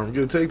your arm.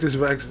 Take this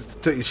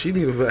vaccine. She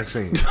need a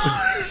vaccine.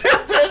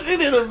 She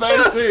need a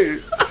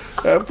vaccine.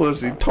 That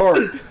pussy tart.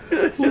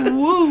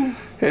 Woo.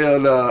 Hell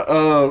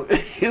no.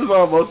 It's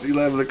almost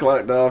 11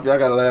 o'clock, dog. If y'all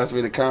got a last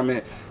minute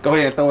comment, go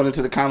ahead and throw it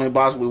into the comment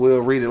box. We will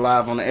read it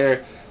live on the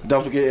air.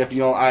 Don't forget, if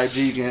you're on IG,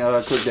 you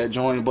can click that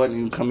join button.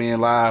 You can come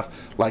in live,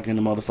 like in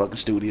the motherfucking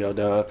studio,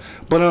 dog.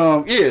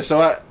 But yeah.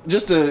 So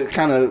just to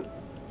kind of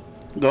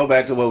go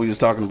back to what we was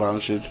talking about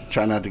and shit.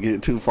 Try not to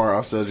get too far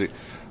off subject.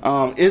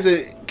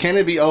 Can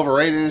it be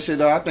overrated and shit?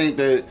 Though I think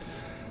that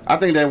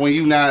when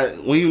you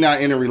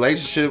not in a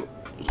relationship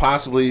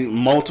possibly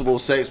multiple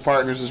sex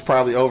partners is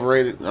probably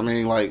overrated. I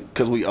mean, like,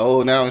 because we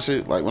old now and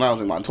shit. Like, when I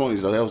was in my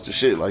 20s, though, that was the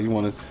shit. Like, you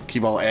want to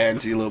keep on adding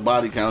to your little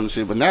body count and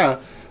shit. But now,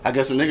 I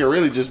guess a nigga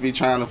really just be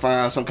trying to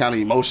find some kind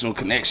of emotional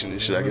connection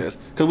and shit, I guess.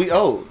 Because we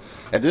old.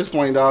 At this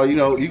point, dog, you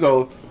know, you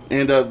go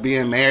end up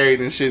being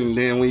married and shit, and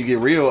then when you get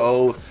real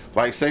old,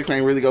 like, sex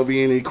ain't really gonna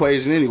be in the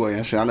equation anyway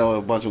and shit. I know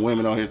a bunch of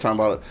women on here talking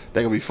about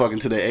they gonna be fucking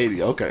to their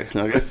 80. Okay.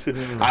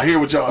 I hear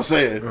what y'all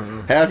saying.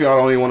 Half y'all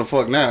don't even want to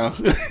fuck now.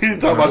 You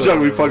talking about y'all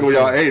gonna be fucking with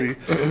y'all 80.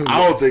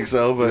 I don't think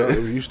so, but...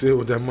 You still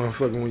with that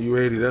motherfucker when you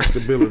 80. That's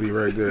stability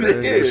right there.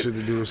 That ain't got shit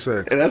to do with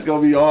sex. And that's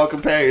gonna be all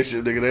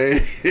companionship, nigga.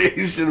 They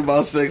ain't shit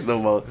about sex no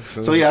more.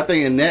 So yeah, I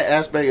think in that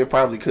aspect, it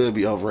probably could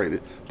be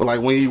overrated. But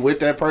like when you with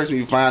that person,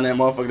 you find that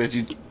motherfucker that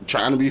you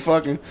trying to be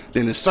fucking,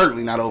 then it's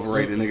certainly not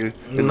overrated, nigga.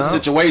 It's a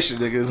situation,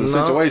 nigga. It's a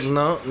situation.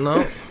 No,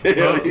 not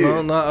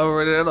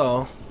overrated at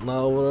all.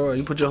 Not overrated.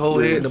 You put your whole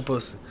head in the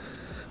pussy.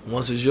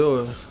 Once it's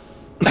yours.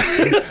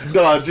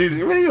 No,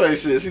 Gigi, man, you ain't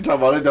shit. She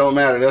talking about it don't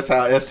matter. That's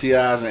how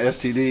STIs and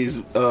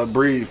STDs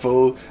breed,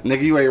 fool.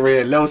 Nigga, you ain't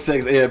read no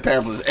sex ed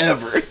pamphlets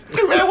ever.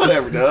 Man,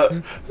 whatever,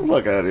 dog.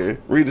 Fuck out of here.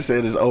 Rita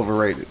said it's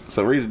overrated.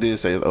 So Rita did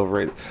say it's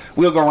overrated.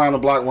 We'll go around the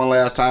block one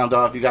last time,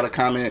 dog. If you got a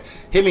comment,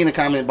 hit me in the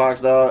comment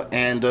box, dog.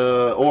 And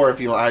or if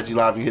you're on IG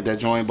Live, you hit that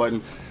join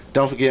button.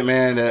 Don't forget,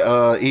 man,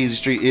 that Easy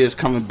Street is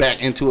coming back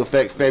into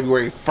effect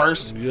February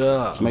 1st.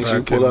 Yeah. So make sure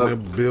you pull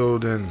up.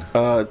 Building.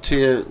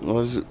 10, what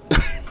was it?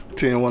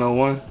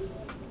 101?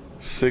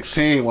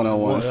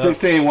 16101.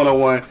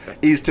 16101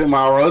 East 10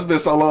 Mile Road. It's been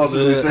so long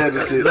since we said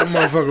this shit. That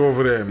motherfucker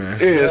over there, man.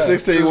 Yeah,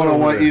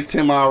 16101 East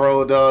 10 Mile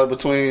Road, dog,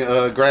 between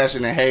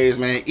Gratiot and Hayes,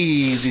 man.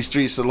 Easy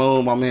Street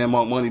Saloon. My man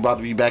Monk Money about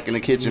to be back in the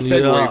kitchen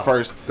February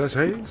 1st. That's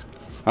Hayes?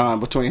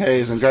 Between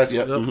Hayes and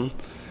Gratiot. Yep.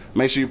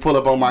 Make sure you pull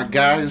up on my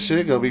guy and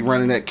shit. Gonna be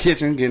running that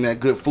kitchen, getting that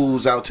good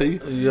foods out to you.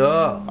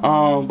 Yeah.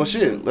 But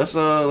shit, let's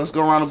go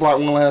around the block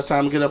one last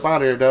time and get up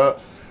out of here, dog.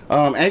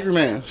 Angry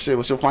Man, shit,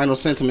 what's your final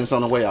sentiments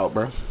on the way out,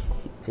 bro?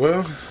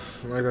 Well,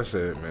 like I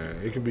said, man,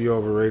 it could be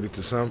overrated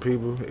to some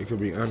people. It could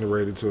be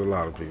underrated to a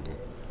lot of people.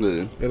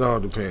 Yeah. It all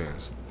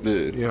depends. Yeah.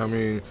 You know what I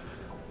mean?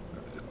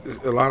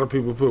 A lot of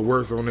people put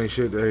worth on their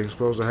shit. They ain't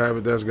supposed to have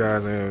it. That's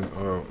guys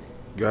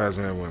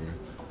and women.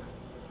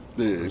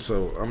 Yeah.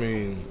 So, I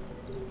mean,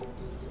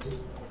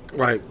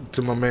 like,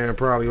 to my man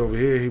probably over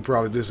here, he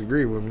probably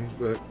disagree with me,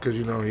 but because,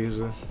 you know, he's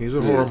a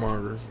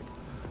whoremonger.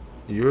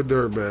 You're a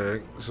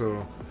dirtbag,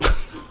 so...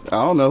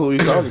 I don't know who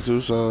you're talking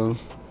to, so...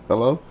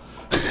 Hello?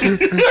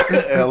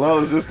 Hello,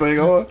 is this thing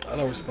on? I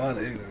don't respond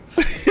to ignorance.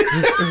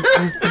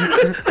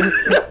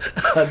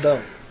 I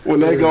don't. When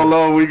they go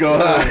low, we go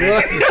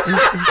high.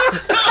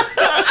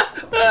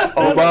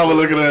 Obama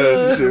looking at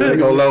us. Shit, they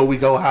go low, we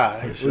go high.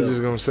 We're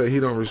just going to say he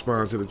don't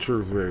respond to the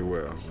truth very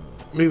well.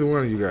 Neither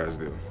one of you guys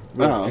do.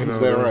 But, no, you know, is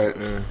that right?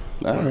 Yeah.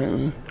 All right,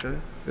 man. Okay.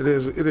 It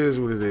is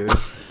what it is.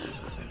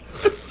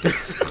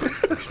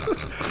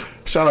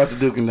 Shout out to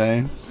Duke and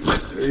Dane.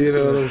 You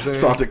know what I'm saying?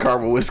 Salted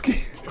caramel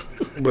whiskey.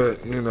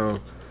 But, you know,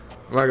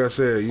 like I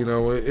said, you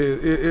know,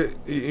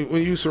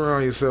 when you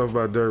surround yourself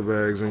by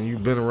dirtbags and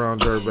you've been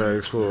around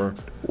dirtbags for...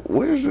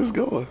 Where's this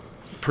going?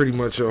 Pretty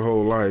much your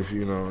whole life,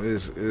 you know,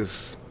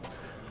 it's...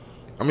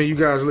 I mean, you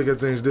guys look at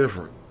things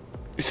different.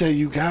 You say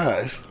you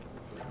guys.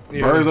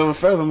 Yeah. Birds of a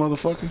feather,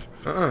 motherfucker.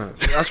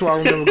 That's why I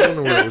would never go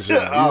nowhere with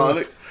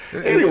you.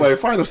 Anyway,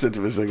 final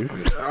sentiments, nigga.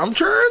 I'm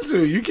trying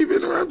to. You keep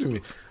interrupting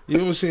me. You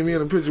don't see me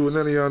in a picture with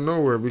none of y'all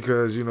nowhere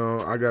because, you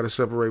know, I got to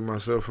separate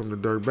myself from the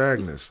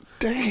dirtbagness.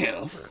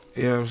 Damn.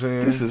 You know what I'm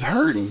saying? This is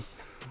hurting.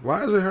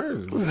 Why is it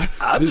hurting?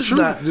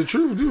 The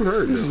truth do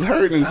hurt. This is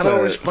hurting inside. I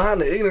don't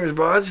respond to ignorance,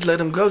 bro. I just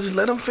let him go. Just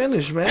let him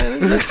finish,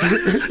 man. Just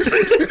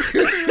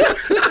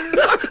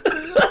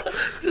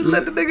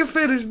let the nigga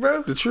finish,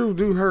 bro. The truth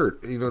do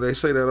hurt. You know, they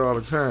say that all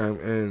the time.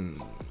 And,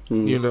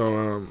 you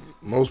know,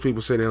 most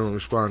people say they don't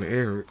respond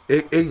to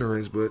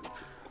ignorance, but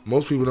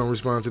most people don't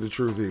respond to the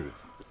truth either.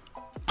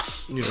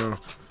 You know.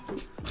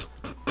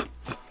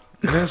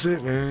 And that's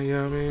it, man. You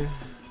know what I mean?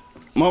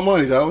 My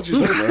money, dog. What you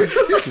say, man?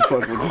 Just fuck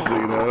with this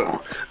nigga,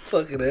 dog.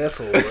 Fucking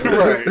asshole, bro.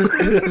 Right.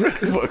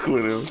 Fuck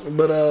with him.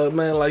 But,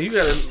 man, like, you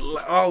gotta,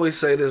 I always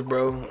say this,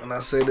 bro, and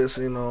I say this,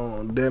 you know,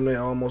 on damn near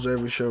almost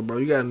every show, bro.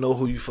 You gotta know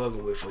who you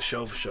fucking with, for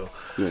sure.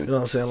 Yeah. You know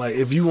what I'm saying? Like,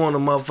 if you want a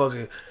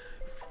motherfucking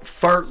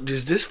furk,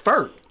 just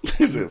furk.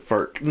 He said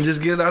furk. And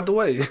just get it out the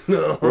way. You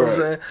know what I'm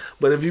saying?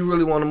 But if you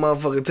really want a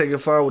motherfucker take it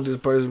far with this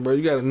person, bro,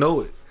 you gotta know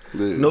it.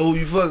 Yeah. Know who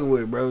you fucking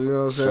with, bro. You know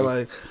what I'm saying? Sure.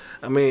 Like,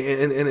 I mean,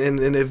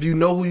 and if you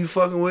know who you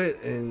fucking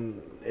with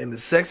and the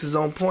sex is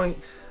on point,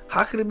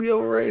 how could it be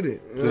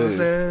overrated? You know what I'm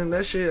saying?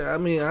 That shit, I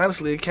mean,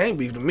 honestly, it can't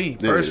be for me,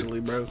 personally,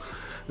 bro.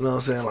 You know what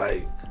I'm saying?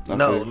 Like,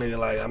 no, nigga,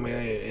 like, I mean,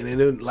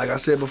 and it, like I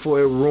said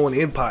before, it ruined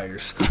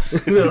empires.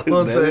 You know what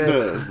I'm saying? It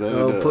does. That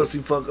it does. Pussy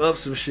fuck up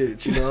some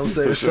shit, you know what I'm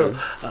saying? Sure.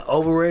 So,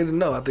 overrated?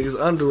 No, I think it's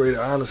underrated,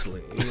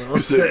 honestly. You know what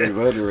I'm saying? It's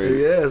underrated.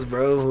 Yes,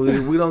 bro.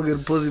 We don't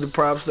get pussy the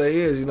props they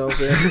is, you know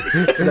what I'm saying?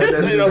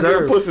 They don't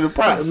get pussy the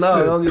props. No,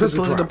 they don't get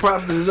pussy the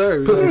props they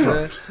deserve, you know what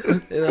I'm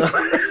saying? You know?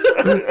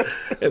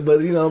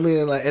 But you know what I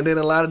mean? Like, and then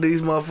a lot of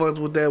these motherfuckers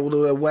with that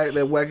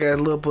whack ass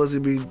little pussy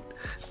be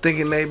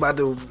thinking they about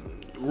to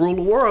rule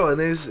the world,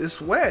 and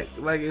it's whack.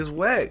 Like, it's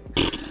whack.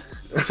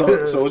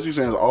 So what you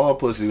saying is all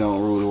pussy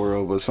don't rule the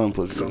world, but some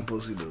pussy Some do.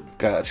 pussy do.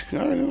 Gotcha.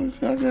 All right,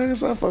 I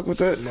guess I fuck with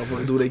that.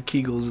 Motherfuckers do their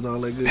kegels and all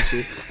that good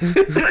shit.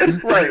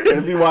 Right.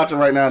 And if you watching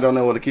right now and don't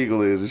know what a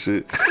kegel is and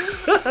shit.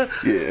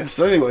 Yeah.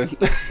 So anyway.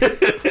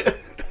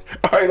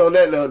 All right, on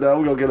that note, though,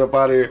 we're going to get up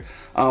out of here.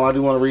 I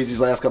do want to read these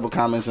last couple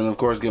comments and, of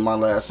course, get my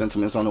last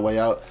sentiments on the way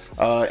out.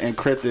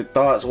 Encrypted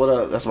Thoughts, what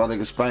up? That's my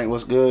nigga Spank.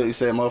 What's good? He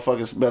said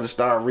motherfuckers better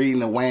start reading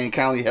the Wayne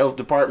County Health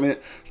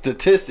Department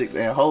statistics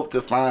and hope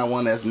to find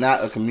one that's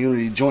not a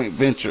community joint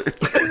venture.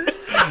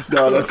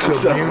 No, that's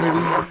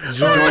Community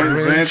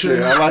joint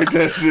venture. I like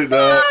that shit,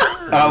 dog.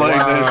 I like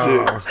that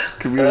shit.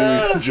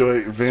 Community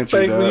joint venture,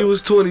 Spank, dog. when you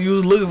was 20, you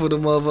was looking for the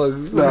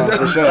motherfuckers. Nah,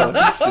 for sure.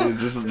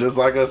 Shit, just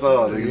like us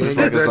all, nigga. You Just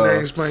ain't like get us that all.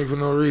 name Spank for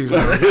no reason.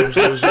 I'm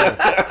so sorry.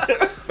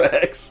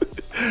 Facts.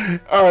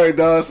 All right,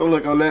 dog. So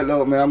look, on that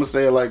note, man, I'm gonna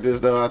say it like this,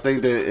 though. I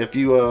think that if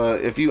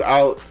you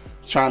out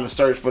trying to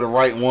search for the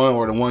right one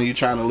or the one you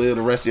trying to live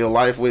the rest of your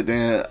life with,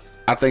 then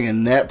I think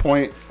in that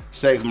point,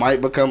 sex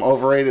might become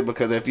overrated,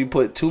 because if you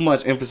put too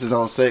much emphasis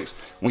on sex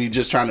when you're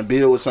just trying to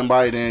build with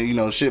somebody, then you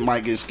know shit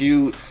might get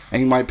skewed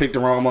and you might pick the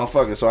wrong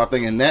motherfucker. So I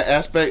think in that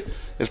aspect,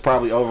 it's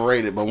probably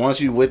overrated. But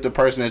once you with the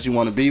person that you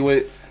want to be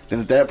with,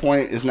 then at that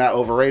point, it's not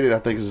overrated. I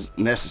think it's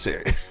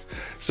necessary.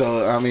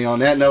 So I mean, on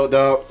that note,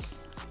 dog,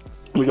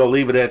 we gonna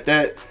leave it at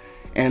that.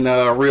 And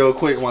real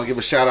quick, I want to give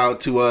a shout out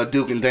to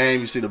Duke and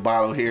Dame. You see the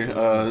bottle here,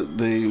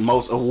 the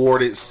most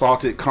awarded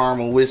salted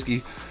caramel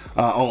whiskey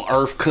on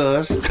Earth,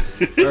 cuz.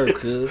 Earth,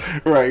 cuz.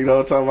 Right, you know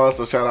what I'm talking about?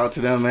 So shout out to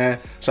them, man.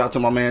 Shout out to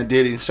my man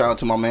Diddy. Shout out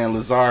to my man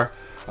Lazar,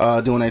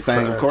 doing their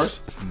thing, of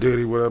course.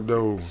 Diddy, what up,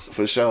 though?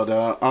 For sure,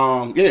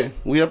 dog. Yeah,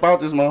 we up out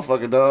this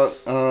motherfucker, dog.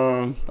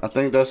 I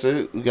think that's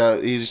it. We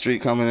got Easy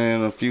Street coming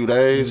in a few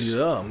days.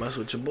 Yeah, mess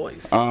with your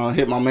boys.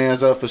 Hit my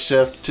mans up for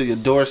chef to your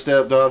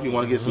doorstep, dog. If you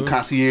want to get some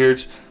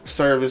concierge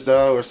service,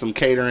 dog, or some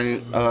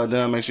catering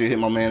done, make sure you hit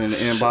my man in the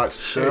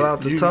inbox. Shout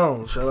out to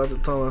Tone. Shout out to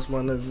Tone. That's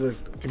my next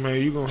victim. Hey,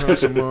 man, you gonna have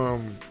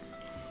some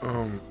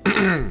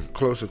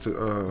closer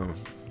to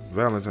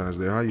Valentine's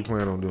Day. How you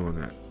plan on doing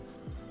that?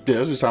 Yeah,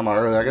 that's what we were talking about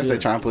earlier. I guess they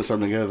trying to put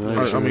something together.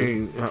 I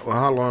mean,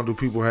 how long do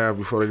people have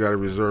before they got to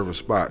reserve a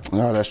spot?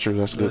 Oh, that's true.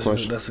 That's a good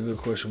question. That's a good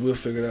question. We'll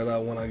figure that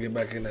out when I get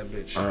back in that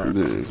bitch. All right.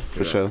 Yeah,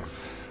 for sure.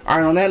 All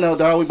right, on that note,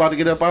 dog, we about to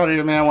get up out of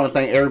here, man. I want to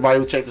thank everybody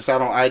who checked us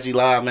out on IG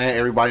Live, man.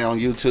 Everybody on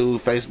YouTube,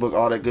 Facebook,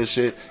 all that good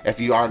shit.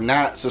 If you are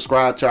not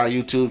subscribed to our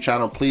YouTube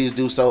channel, please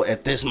do so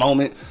at this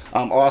moment.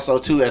 Also,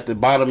 too, at the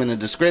bottom in the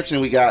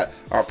description, we got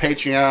our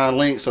Patreon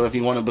link. So if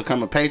you want to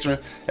become a patron,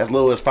 as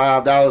little as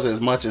 $5,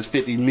 as much as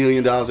 $50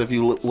 million if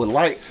you would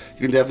like,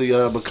 you can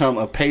definitely become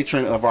a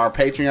patron of our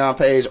Patreon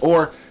page.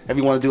 Or if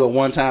you want to do a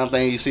one-time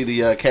thing, you see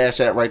the Cash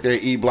App right there,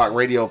 E-Block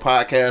Radio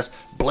Podcast.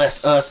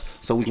 Bless us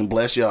so we can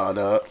bless y'all,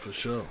 dog. For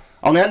sure.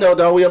 On that note,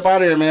 dog, we up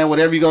out of here, man.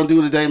 Whatever you're going to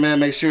do today, man,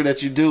 make sure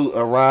that you do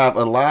arrive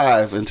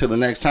alive until the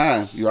next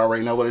time. You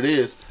already know what it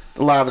is.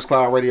 The Livest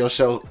Cloud Radio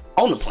Show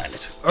on the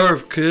planet.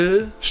 Earth,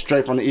 kid.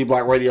 Straight from the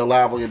E-Block Radio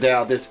Live on your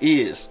dial. This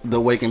is the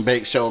Wake and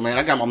Bake Show, man.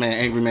 I got my man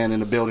Angry Man in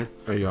the building.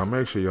 Hey, y'all,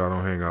 make sure y'all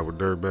don't hang out with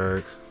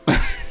dirtbags.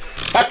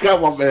 I got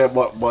my man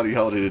Buddy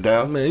holding it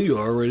down. Man, you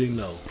already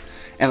know.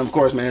 And, of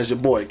course, man, it's your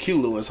boy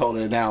Q Lewis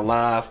holding it down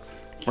live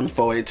from the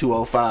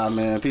 48205,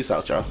 man. Peace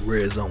out, y'all.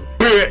 Red Zone.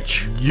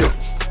 Bitch. Yo.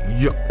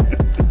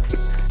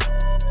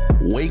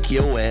 Wake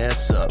your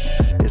ass up.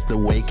 It's the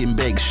Wake and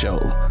Bake Show,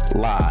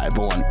 live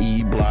on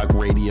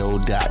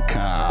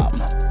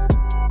eblockradio.com.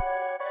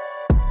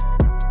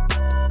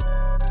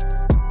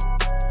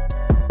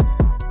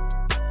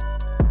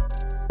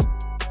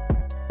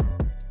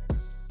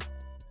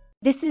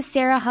 This is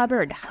Sarah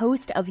Hubbard,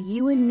 host of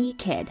You and Me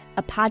Kid,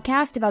 a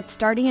podcast about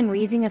starting and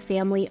raising a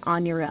family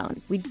on your own.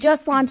 We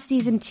just launched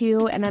season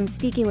 2, and I'm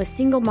speaking with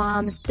single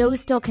moms,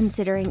 those still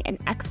considering, and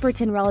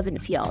experts in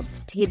relevant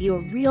fields to give you a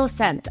real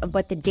sense of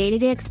what the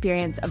day-to-day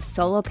experience of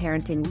solo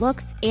parenting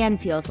looks and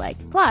feels like.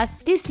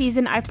 Plus, this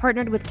season, I've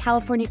partnered with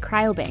California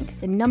Cryobank,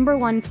 the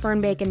 #1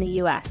 sperm bank in the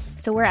U.S.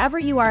 So wherever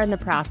you are in the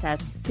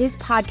process, this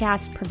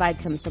podcast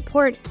provides some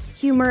support,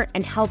 humor,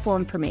 and helpful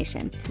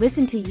information.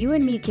 Listen to You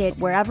and Me Kid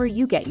wherever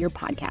you get your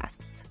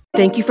podcasts.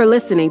 Thank you for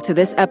listening to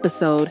this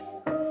episode.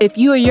 If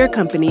you or your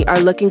company are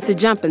looking to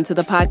jump into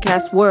the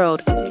podcast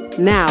world,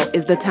 now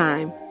is the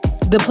time.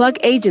 The Plug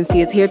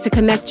Agency is here to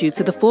connect you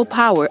to the full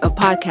power of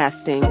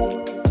podcasting.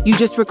 You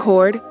just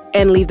record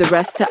and leave the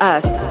rest to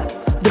us.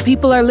 The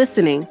people are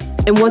listening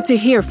and want to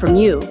hear from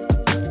you.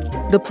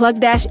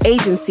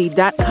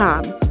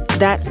 theplug-agency.com.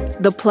 That's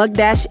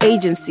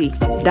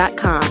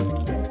theplug-agency.com.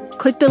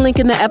 Click the link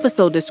in the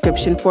episode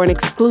description for an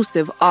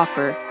exclusive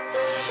offer.